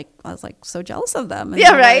I was like so jealous of them. And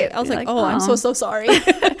Yeah, right. I was You're like, like, oh, I'm so sorry.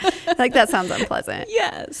 Like, that sounds unpleasant.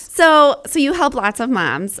 Yes. So you help lots of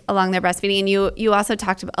moms along their breastfeeding, and you also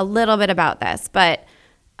talked a little bit about this, but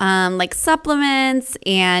like supplements,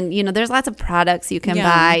 and you know, there's lots of products you can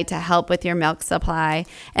buy to help with your milk supply.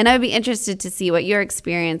 And I would be interested to see what your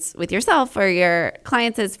experience with yourself or your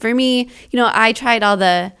clients is. For me, you know, I tried all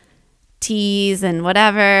the teas and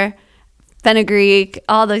whatever, fenugreek,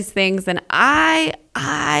 all those things, and I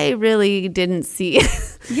really didn't see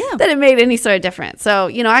that it made any sort of difference. So,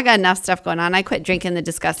 you know, I got enough stuff going on. I quit drinking the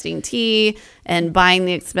disgusting tea and buying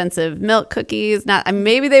the expensive milk cookies.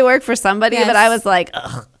 Maybe they work for somebody, but I was like,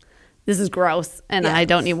 ugh, this is gross, and I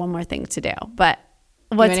don't need one more thing to do. But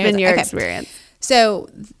what's been your experience? So,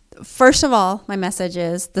 first of all, my message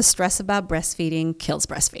is the stress about breastfeeding kills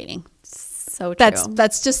breastfeeding. So true.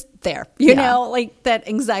 That's just there, you know, like that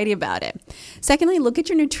anxiety about it. Secondly, look at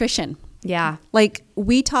your nutrition. Yeah. Like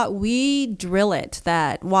we drill it,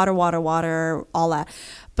 that water, all that,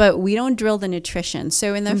 but we don't drill the nutrition.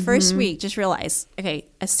 So in the first week, just realize, okay,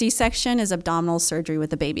 a C-section is abdominal surgery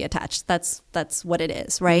with a baby attached. That's what it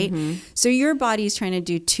is, right? So your body is trying to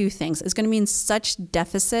do two things. It's going to be in such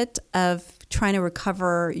deficit of trying to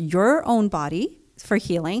recover your own body for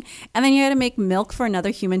healing, and then you got to make milk for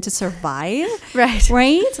another human to survive. Right.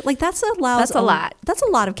 Like that's a lot. That's a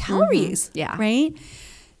lot of calories. Yeah. Right.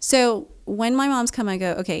 So when my moms come, I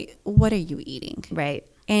go, okay, what are you eating? Right.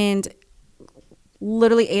 And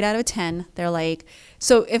literally 8 out of 10, they're like,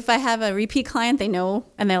 so if I have a repeat client, they know,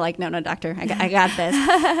 and they're like, no, doctor, I got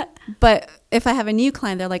this. But if I have a new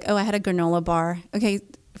client, they're like, oh, I had a granola bar. Okay.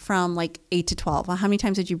 From like 8 to 12. Well, how many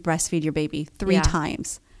times did you breastfeed your baby? 3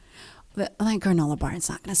 times. But like granola bar, it's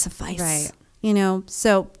not going to suffice. Right. You know,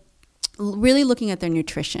 so really looking at their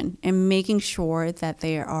nutrition and making sure that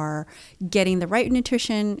they are getting the right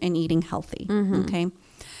nutrition and eating healthy. Okay.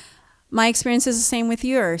 My experience is the same with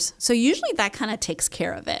yours. So usually that kind of takes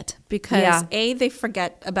care of it, because A, they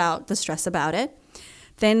forget about the stress about it.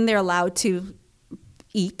 Then they're allowed to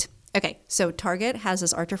eat. Okay, so Target has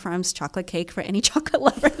this Archer Farms chocolate cake for any chocolate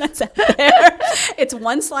lover that's out there. It's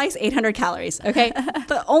one slice, 800 calories, okay?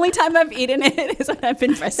 The only time I've eaten it is when I've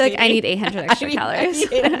been breastfeeding. Like, I need 800 extra calories. I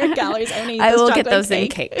need 800 calories. I will get those in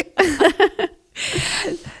cake.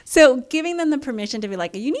 So giving them the permission to be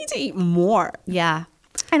like, you need to eat more. Yeah.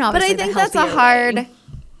 And obviously but I think that's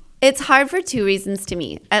it's hard for two reasons to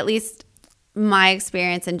me, at least my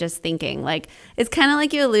experience and just thinking. Like, it's kind of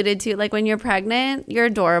like you alluded to, like when you're pregnant, you're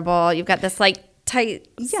adorable. You've got this like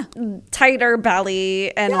tighter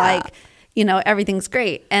belly, and like, you know, everything's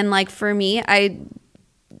great. And like for me,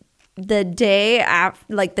 the day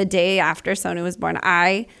after Sonu was born,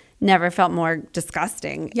 I never felt more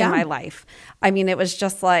disgusting in my life. I mean, it was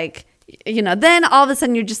just like, you know, then all of a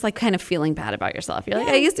sudden you're just like kind of feeling bad about yourself. You're like,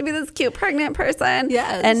 I used to be this cute pregnant person.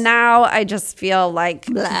 Yes. And now I just feel like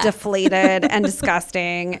deflated and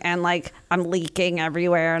disgusting, and like I'm leaking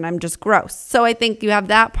everywhere and I'm just gross. So I think you have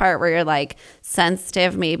that part where you're like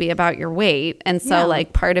sensitive maybe about your weight. And so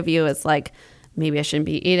like part of you is like, maybe I shouldn't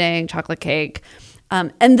be eating chocolate cake.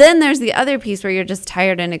 And then there's the other piece where you're just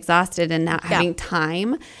tired and exhausted and not having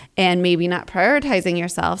time and maybe not prioritizing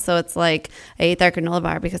yourself. So it's like I ate that granola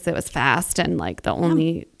bar because it was fast and like the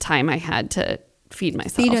only time I had to feed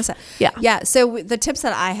myself. Yeah. So the tips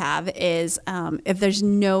that I have is if there's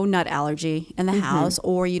no nut allergy in the house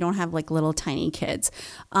or you don't have like little tiny kids,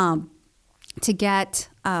 to get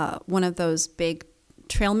one of those big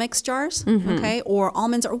trail mix jars, okay, or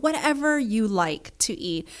almonds or whatever you like to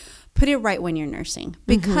eat. Put it right when you're nursing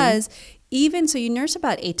because even so you nurse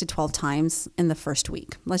about 8 to 12 times in the first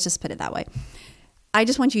week. Let's just put it that way. I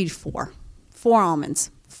just want you to eat 4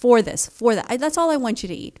 almonds, 4 this, 4 that. That's all I want you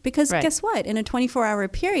to eat because guess what? In a 24-hour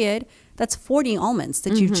period, that's 40 almonds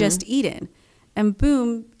that you've just eaten. And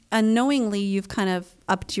boom, unknowingly, you've kind of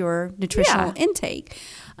upped your nutritional intake.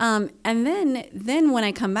 And then when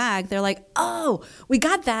I come back, they're like, oh, we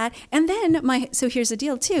got that. And then so here's the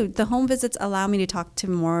deal too. The home visits allow me to talk to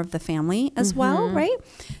more of the family as well, right?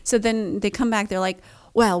 So then they come back, they're like,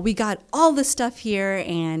 well, we got all this stuff here.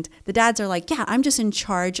 And the dads are like, yeah, I'm just in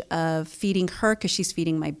charge of feeding her because she's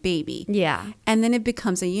feeding my baby. Yeah. And then it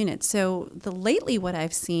becomes a unit. So lately what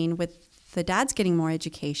I've seen with the dads getting more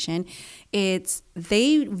education, it's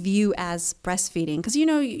they view as breastfeeding because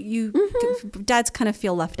you dads kind of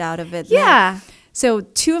feel left out of it. Yeah. So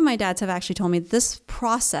 2 of my dads have actually told me this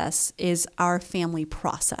process is our family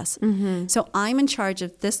process. So I'm in charge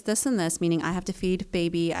of this, and this, meaning I have to feed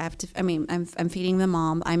baby. I'm feeding the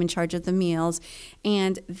mom. I'm in charge of the meals,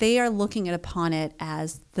 and they are looking upon it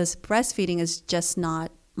as this breastfeeding is just not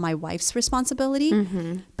my wife's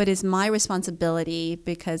responsibility, but is my responsibility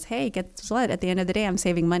because, hey, guess what? At the end of the day, I'm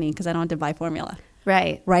saving money because I don't have to buy formula.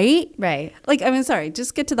 Right. Like, sorry,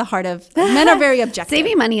 just get to the heart of men are very objective.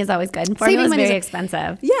 Saving money is always good. Formula is very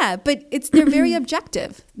expensive. Yeah, but they're very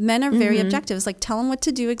objective. Men are very objective. It's like, tell them what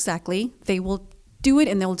to do exactly. They will do it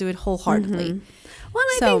and they'll do it wholeheartedly. Well,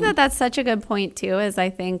 and I think that's such a good point too, is I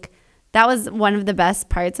think that was one of the best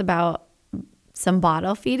parts about some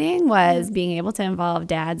bottle feeding was being able to involve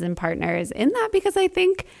dads and partners in that, because I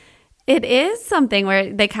think it is something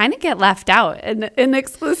where they kind of get left out in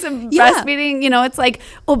exclusive breastfeeding. It's like,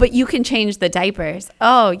 oh, but you can change the diapers.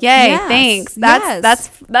 Oh, yay, thanks. That's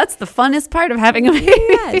the funnest part of having a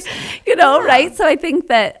baby, right? So I think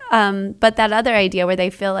that, but that other idea where they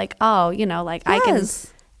feel like, oh, like I can,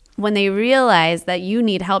 when they realize that you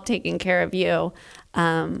need help taking care of you,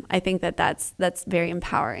 I think that's very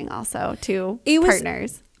empowering also to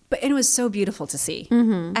partners. But it was so beautiful to see.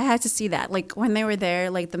 I had to see that. Like when they were there,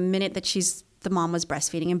 like the minute that the mom was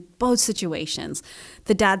breastfeeding in both situations,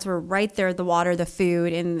 the dads were right there, the water, the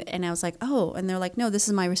food. And I was like, oh, and they're like, no, this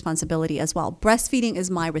is my responsibility as well. Breastfeeding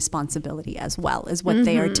is my responsibility as well, is what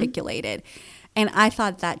they articulated. And I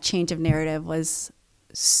thought that change of narrative was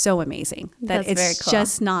so amazing. That it's very cool.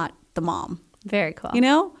 Just not the mom. Very cool.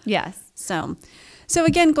 Yes. So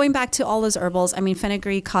again, going back to all those herbals,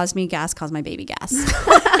 fenugreek caused me gas, caused my baby gas.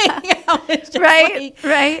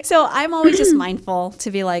 Right. So I'm always just mindful to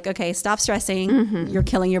be like, okay, stop stressing. You're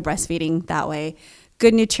killing your breastfeeding that way.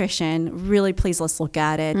 Good nutrition. Really, please, let's look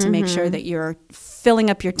at it to make sure that you're filling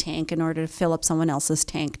up your tank in order to fill up someone else's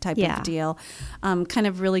tank type of deal. Kind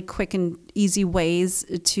of really quick and easy ways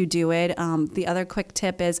to do it. The other quick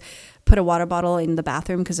tip is put a water bottle in the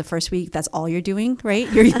bathroom because the first week, that's all you're doing,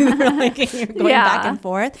 right? You're going back and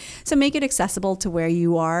forth. So make it accessible to where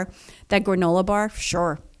you are. That granola bar,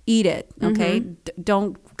 sure, eat it, okay?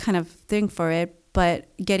 Don't kind of think for it. But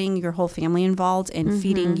getting your whole family involved and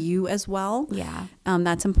feeding you as well. Yeah.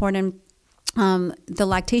 That's important. The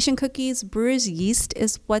lactation cookies, brewer's yeast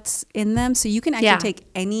is what's in them. So you can actually take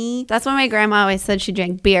any. That's what my grandma always said. She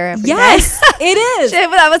drank beer every day. Yes, it is.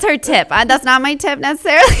 That was her tip. That's not my tip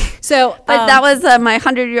necessarily. But that was my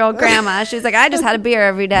 100-year-old grandma. She's like, I just had a beer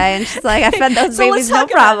every day. And she's like, I fed those babies no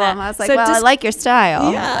problem. I was like, I like your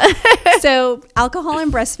style. Yeah. So alcohol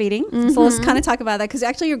and breastfeeding. So let's kind of talk about that because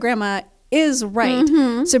actually your grandma is right.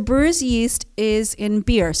 So brewer's yeast is in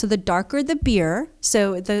beer. So the darker the beer,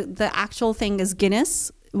 so the actual thing is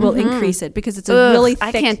Guinness will increase it because it's a really thick,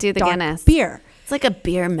 I can't do the Guinness beer. It's like a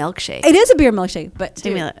beer milkshake. It is a beer milkshake, but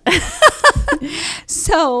stimulate.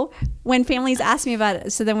 So when families ask me about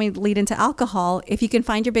it, so then we lead into alcohol. If you can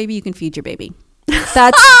find your baby, you can feed your baby.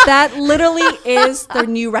 That literally is their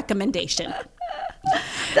new recommendation.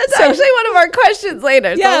 That's actually one of our questions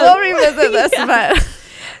later. So we'll revisit this, but.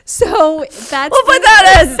 So that's we'll put that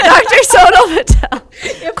as Dr. Sodal Patel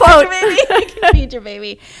quote. You can feed your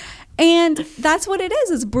baby, and that's what it is.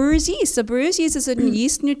 It's brewer's yeast. So brewer's yeast is a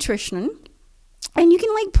yeast nutrition, and you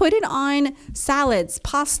can put it on salads,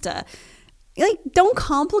 pasta, like, don't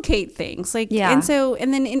complicate things. Like, Yeah.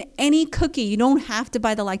 and then in any cookie, you don't have to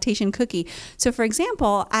buy the lactation cookie. So for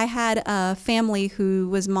example, I had a family who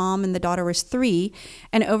was mom and the daughter was 3.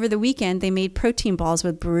 And over the weekend, they made protein balls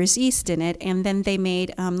with brewer's yeast in it. And then they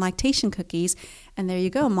made lactation cookies. And there you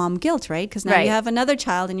go, mom guilt, right? Because now Right. you have another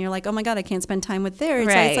child and you're like, oh my God, I can't spend time with theirs.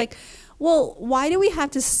 So Right. it's like, well, why do we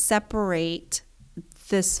have to separate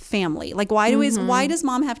this family? Like, why does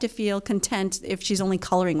mom have to feel content if she's only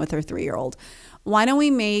coloring with her 3-year-old? Why don't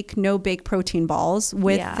we make no bake protein balls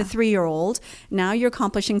with the 3-year-old? Now you're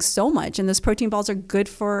accomplishing so much, and those protein balls are good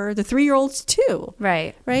for the 3-year-olds too.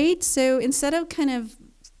 Right. Right. So instead of kind of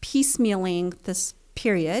piecemealing this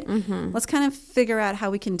period, let's kind of figure out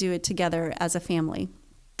how we can do it together as a family.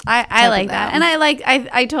 I like that. And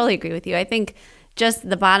I totally agree with you. I think just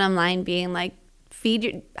the bottom line being like,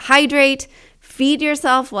 hydrate, feed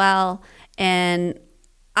yourself well. And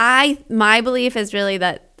my belief is really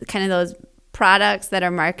that kind of those products that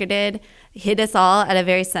are marketed hit us all at a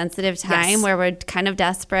very sensitive time where we're kind of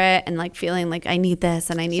desperate and like feeling like I need this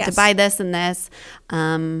and I need to buy this and this.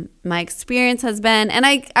 My experience has been, and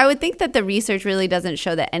I would think that the research really doesn't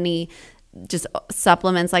show that any just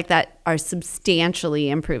supplements like that are substantially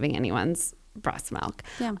improving anyone's breast milk.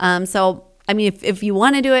 Yeah. So I mean, if you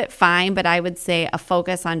want to do it, fine. But I would say a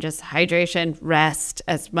focus on just hydration, rest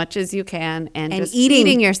as much as you can, and just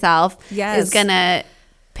eating yourself is going to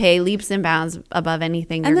pay leaps and bounds above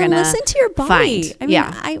anything you're going to listen to your body. Find. I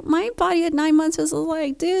mean, my body at 9 months was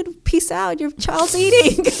like, dude, peace out. Your child's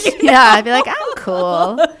eating. Yeah, I'd be like, I'm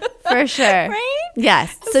cool. For sure. Right?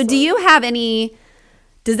 Yes. So do you have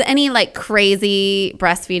does any like crazy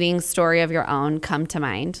breastfeeding story of your own come to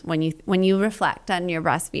mind when you reflect on your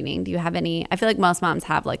breastfeeding? Do you have any? I feel like most moms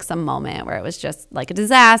have like some moment where it was just like a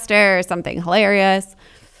disaster or something hilarious.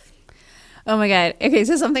 Oh my God. Okay,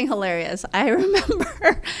 so something hilarious. I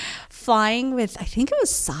remember flying with, I think it was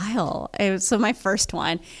Sile. It was my first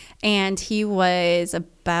one. And he was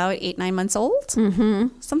about 8-9 months old,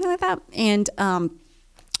 something like that. And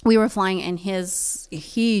we were flying, and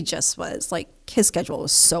he just was like, his schedule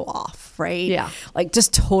was so off, right? Yeah. Like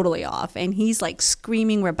just totally off. And he's like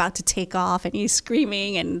screaming, we're about to take off, and he's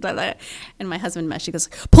screaming, and blah, blah. And my husband Mesh, he goes,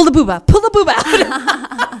 pull the boob out.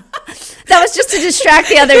 That was just to distract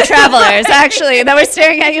the other travelers, actually, that were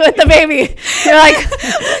staring at you with the baby. You're like,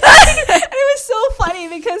 and it was so funny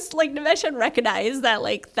because like Nimesh had recognized that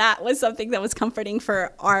like that was something that was comforting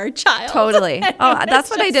for our child. Totally. Oh, that's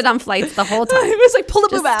what I did on flights the whole time. It was like, pull the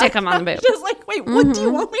boob out. Stick them on the boob. Just like, wait, what do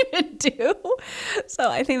you want me to do? So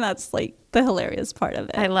I think that's like the hilarious part of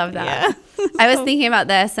it. I love that. Yeah. I was thinking about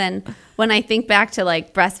this, and when I think back to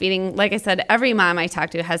like breastfeeding, like I said, every mom I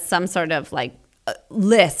talk to has some sort of like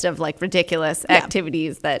list of like ridiculous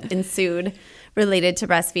activities that ensued related to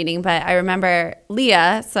breastfeeding. But I remember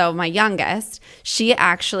Leah, so my youngest, she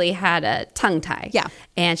actually had a tongue tie. Yeah.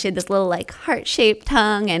 And she had this little like heart-shaped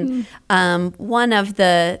tongue. And one of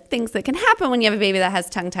the things that can happen when you have a baby that has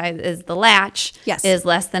tongue tie is the latch is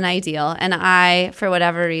less than ideal. And I, for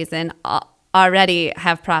whatever reason, already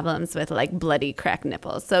have problems with like bloody cracked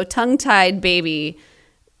nipples. So tongue-tied baby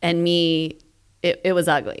and me, it was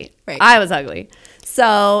ugly. Right. I was ugly.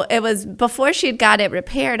 So it was before she'd got it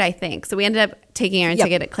repaired, I think. So we ended up taking her in to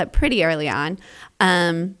get it clipped pretty early on.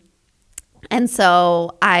 And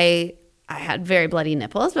so I had very bloody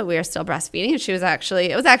nipples, but we were still breastfeeding. And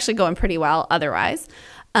it was actually going pretty well otherwise.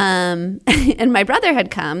 And my brother had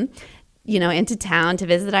come, into town to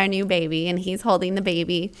visit our new baby, and he's holding the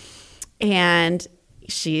baby, and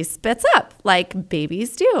she spits up like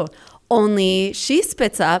babies do. Only she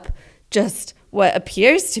spits up just what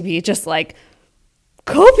appears to be just like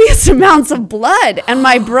copious amounts of blood. And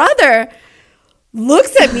my brother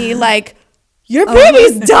looks at me like, your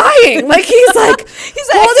baby's dying. Like he's holding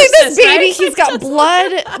this baby. Right? He's got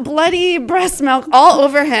bloody breast milk all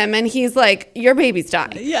over him. And he's like, your baby's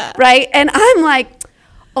dying. Yeah. Right. And I'm like,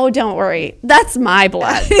 oh, don't worry. That's my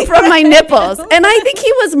blood from my nipples. And I think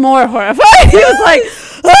he was more horrified. He was like,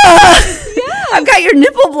 I've got your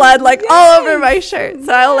nipple blood like all over my shirt.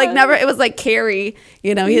 So I'll like never, it was like Carrie, he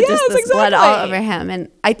had just this blood all over him. And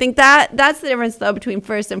I think that's the difference though between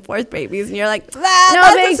first and fourth babies. And you're like,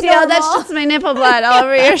 no big deal. Normal. That's just my nipple blood all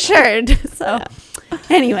over your shirt. So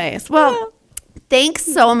anyways, well, thanks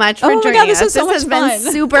so much for joining us. This has been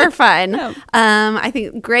super fun. I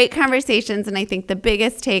think great conversations. And I think the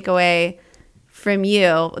biggest takeaway from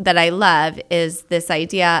you that I love is this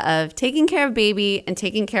idea of taking care of baby and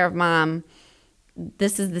taking care of mom.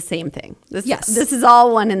 This is the same thing. This is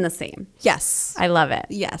all one and the same. Yes. I love it.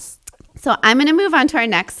 Yes. So I'm going to move on to our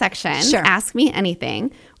next section. Sure. Ask me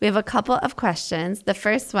anything. We have a couple of questions. The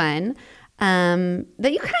first one,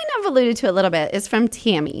 that you kind of alluded to a little bit is from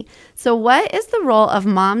Tammy. So what is the role of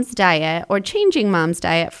mom's diet or changing mom's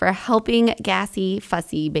diet for helping gassy,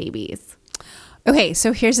 fussy babies? Okay,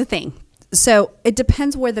 so here's the thing. So it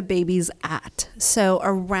depends where the baby's at. So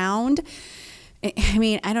around, I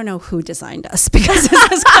mean, I don't know who designed us because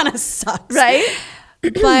this kind of sucks. Right?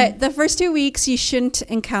 But the first 2 weeks, you shouldn't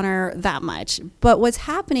encounter that much. But what's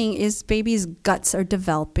happening is babies' guts are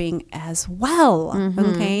developing as well.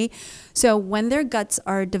 Okay. So when their guts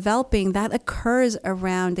are developing, that occurs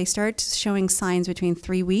around, they start showing signs between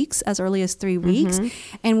 3 weeks, as early as 3 weeks.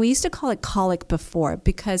 And we used to call it colic before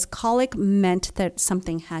because colic meant that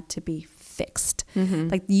something had to be fixed.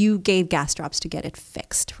 Like you gave gas drops to get it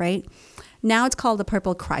fixed, right? Now it's called the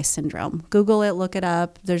purple cry syndrome. Google it, look it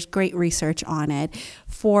up. There's great research on it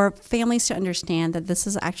for families to understand that this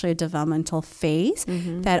is actually a developmental phase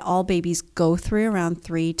that all babies go through around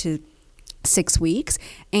 3 to 6 weeks,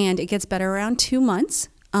 and it gets better around 2 months.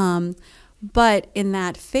 But in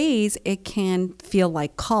that phase, it can feel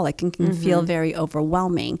like colic and can feel very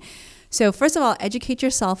overwhelming. So first of all, educate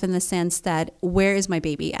yourself in the sense that where is my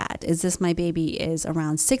baby at? Is this my baby is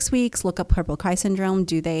around 6 weeks? Look up purple cry syndrome.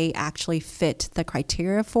 Do they actually fit the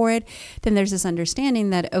criteria for it? Then there's this understanding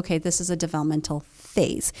that, okay, this is a developmental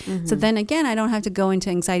phase. So then again, I don't have to go into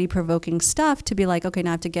anxiety provoking stuff to be like, okay, now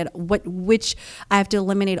I have to get which I have to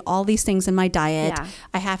eliminate all these things in my diet. Yeah.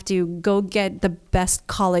 I have to go get the best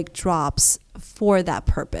colic drops for that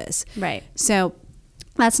purpose. Right. So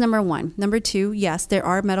that's number one. Number two, yes, there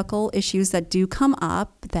are medical issues that do come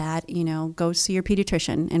up that, go see your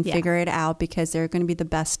pediatrician and figure it out because they're going to be the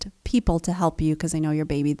best people to help you because they know your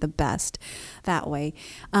baby the best that way.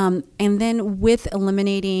 And then with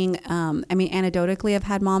eliminating, anecdotally, I've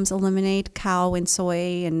had moms eliminate cow and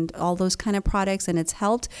soy and all those kind of products and it's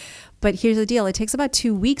helped. But here's the deal. It takes about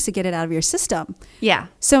 2 weeks to get it out of your system. Yeah.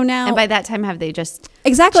 So now... And by that time, have they just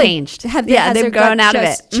changed? They've grown out of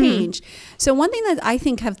it. Changed. So one thing that I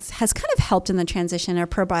think has kind of helped in the transition are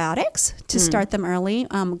probiotics to start them early.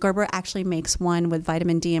 Gerber actually makes one with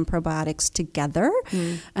vitamin D and probiotics together.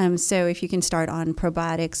 So if you can start on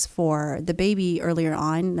probiotics for the baby earlier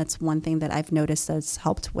on, that's one thing that I've noticed that's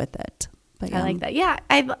helped with it. But, I like that. Yeah,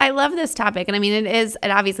 I love this topic. And I mean, it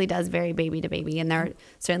obviously does vary baby to baby. And there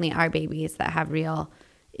certainly are babies that have real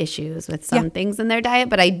issues with some things in their diet.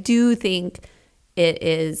 But I do think it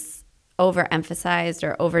is overemphasized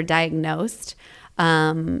or overdiagnosed.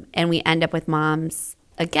 And we end up with moms,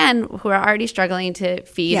 again, who are already struggling to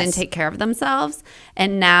feed and take care of themselves.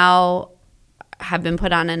 And now have been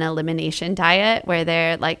put on an elimination diet where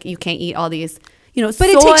they're like, you can't eat all these, but soy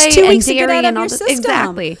it takes 2 weeks to dairy get out of and all your this. system.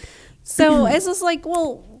 Exactly. So it's just like,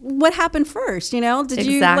 well, what happened first? Did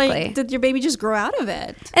your baby just grow out of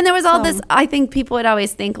it? And there was all this, I think people would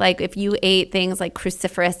always think like if you ate things like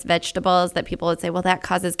cruciferous vegetables that people would say, well, that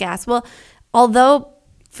causes gas. Well, although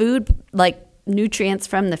food, like nutrients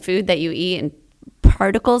from the food that you eat and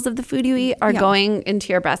particles of the food you eat are going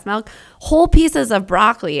into your breast milk, whole pieces of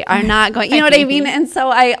broccoli are not going, you know what I mean? And so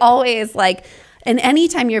I always and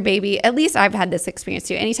anytime your baby, at least I've had this experience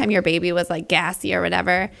too, anytime your baby was like gassy or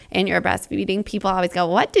whatever and you're breastfeeding, people always go,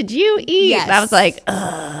 what did you eat? Yes. And I was like,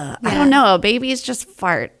 I don't know. Babies just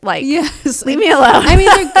fart. Like, leave me alone. I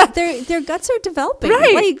mean, their guts are developing.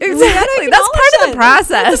 Right. Exactly. That's part of the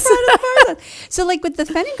process. So like with the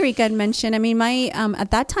fenugreek I'd mentioned, I mean, my, at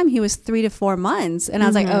that time he was 3 to 4 months and I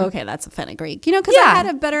was like, oh, okay, that's a fenugreek, because I had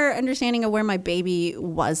a better understanding of where my baby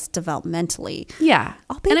was developmentally. Yeah.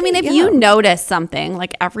 And I mean, if you notice something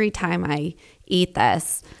like every time I eat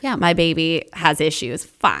this, my baby has issues,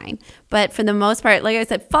 fine. But for the most part, like I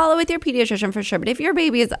said, follow with your pediatrician for sure. But if your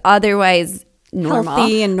baby is otherwise normal,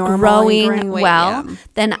 healthy and normal, growing well,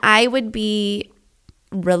 then I would be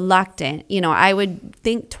reluctant. I would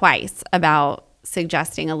think twice about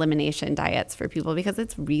suggesting elimination diets for people because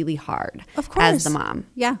it's really hard as the mom.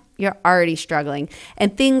 Yeah. You're already struggling.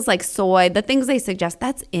 And things like soy, the things they suggest,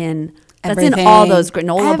 that's in Everything. all those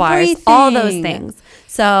granola bars, all those things.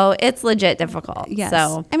 So it's legit difficult. Yes.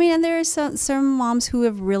 So I mean, and there are some moms who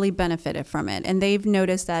have really benefited from it, and they've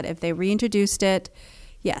noticed that if they reintroduced it,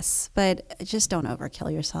 yes, but just don't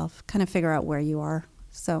overkill yourself. Kind of figure out where you are.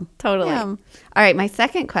 So totally. Yeah. All right. My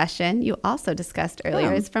second question you also discussed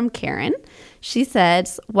earlier is from Karen. She said,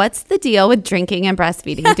 what's the deal with drinking and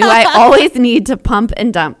breastfeeding? Do I always need to pump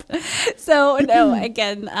and dump? So no,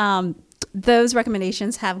 again, those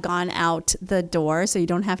recommendations have gone out the door, so you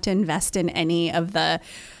don't have to invest in any of the,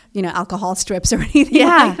 alcohol strips or anything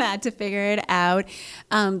like that to figure it out.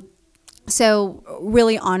 So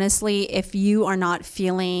really, honestly, if you are not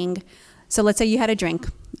feeling, so let's say you had a drink,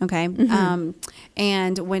 okay,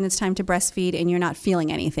 and when it's time to breastfeed and you're not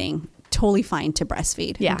feeling anything, totally fine to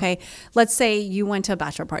breastfeed. Yeah. Okay. Let's say you went to a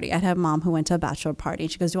bachelor party. I had a mom who went to a bachelor party.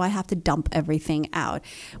 She goes, do I have to dump everything out?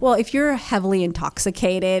 Well, if you're heavily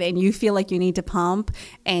intoxicated and you feel like you need to pump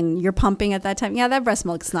and you're pumping at that time, that breast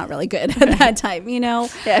milk's not really good at that time, Yeah,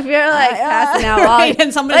 if you're like passing out right,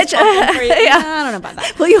 and somebody's pumping for you. I don't know about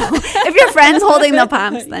that. Well, if your friend's holding the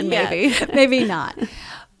pumps, then maybe. Maybe not.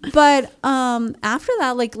 But after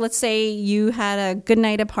that, like, let's say you had a good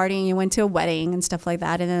night at partying, you went to a wedding and stuff like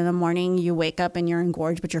that, and in the morning you wake up and you're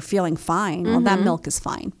engorged, but you're feeling fine. Well, that milk is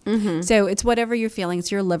fine. So it's whatever you're feeling.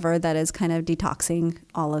 It's your liver that is kind of detoxing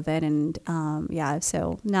all of it. And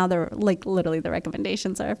so now they're like literally the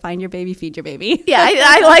recommendations are find your baby, feed your baby. Yeah,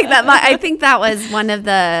 I like that. I think that was one of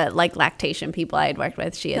the like lactation people I had worked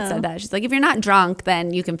with. She had said that. She's like, if you're not drunk,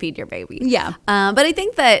 then you can feed your baby. Yeah. But I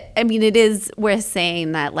think that, it is worth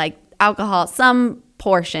saying that like alcohol, some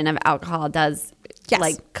portion of alcohol does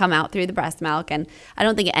like come out through the breast milk. And I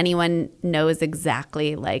don't think anyone knows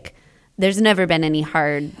exactly, like, there's never been any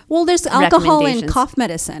hard there's alcohol in cough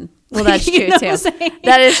medicine. Well, that's true too.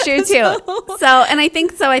 That is true too. So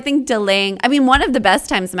I think delaying, one of the best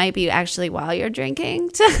times might be actually while you're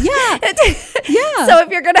drinking. Yeah. So if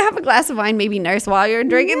you're going to have a glass of wine, maybe nurse while you're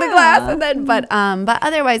drinking the glass. And then, but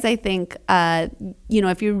otherwise I think,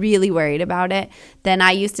 if you're really worried about it, then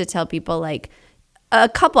I used to tell people like a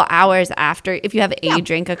couple hours after, if you have a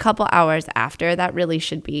drink, a couple hours after, that really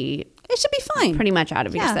should be. It should be fine. Pretty much out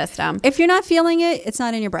of your system. If you're not feeling it, it's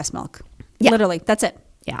not in your breast milk. Yeah. Literally. That's it.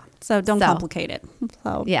 Yeah. So don't complicate it.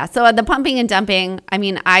 So the pumping and dumping,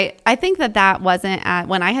 I think that wasn't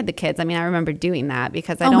when I had the kids. I remember doing that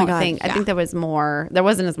because I think there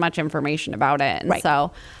wasn't as much information about it. And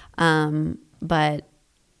so, but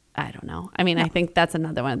I don't know. I think that's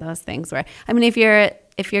another one of those things where,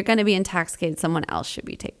 if you're going to be intoxicated, someone else should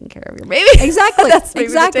be taking care of your baby. Exactly. That's maybe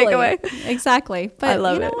the takeaway. Exactly. But I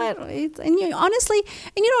love you know what? Honestly,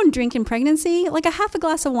 you don't drink in pregnancy. Like a half a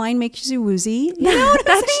glass of wine makes you woozy. You know what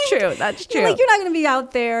I'm saying? That's true. You're not going to be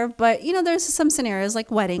out there, but there's some scenarios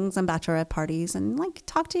like weddings and bachelorette parties, and like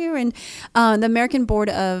talk to you. And the American Board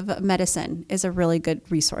of Medicine is a really good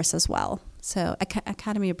resource as well. So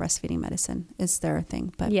Academy of Breastfeeding Medicine is their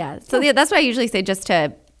thing. But that's why I usually say just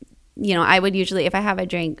to. I would usually, if I have a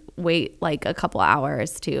drink, wait like a couple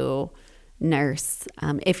hours to nurse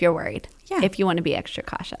if you're worried. Yeah. If you want to be extra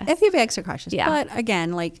cautious. If you be extra cautious. Yeah. But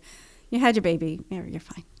again, like you had your baby, you're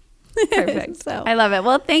fine. Perfect. So I love it.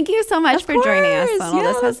 Well, thank you so much for joining us. Sonal.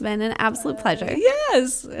 This has been an absolute pleasure.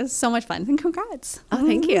 Yes. It's so much fun. And congrats. Oh,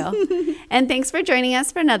 thank you. And thanks for joining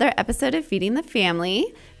us for another episode of Feeding the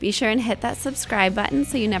Family. Be sure and hit that subscribe button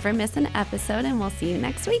so you never miss an episode, and we'll see you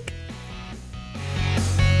next week.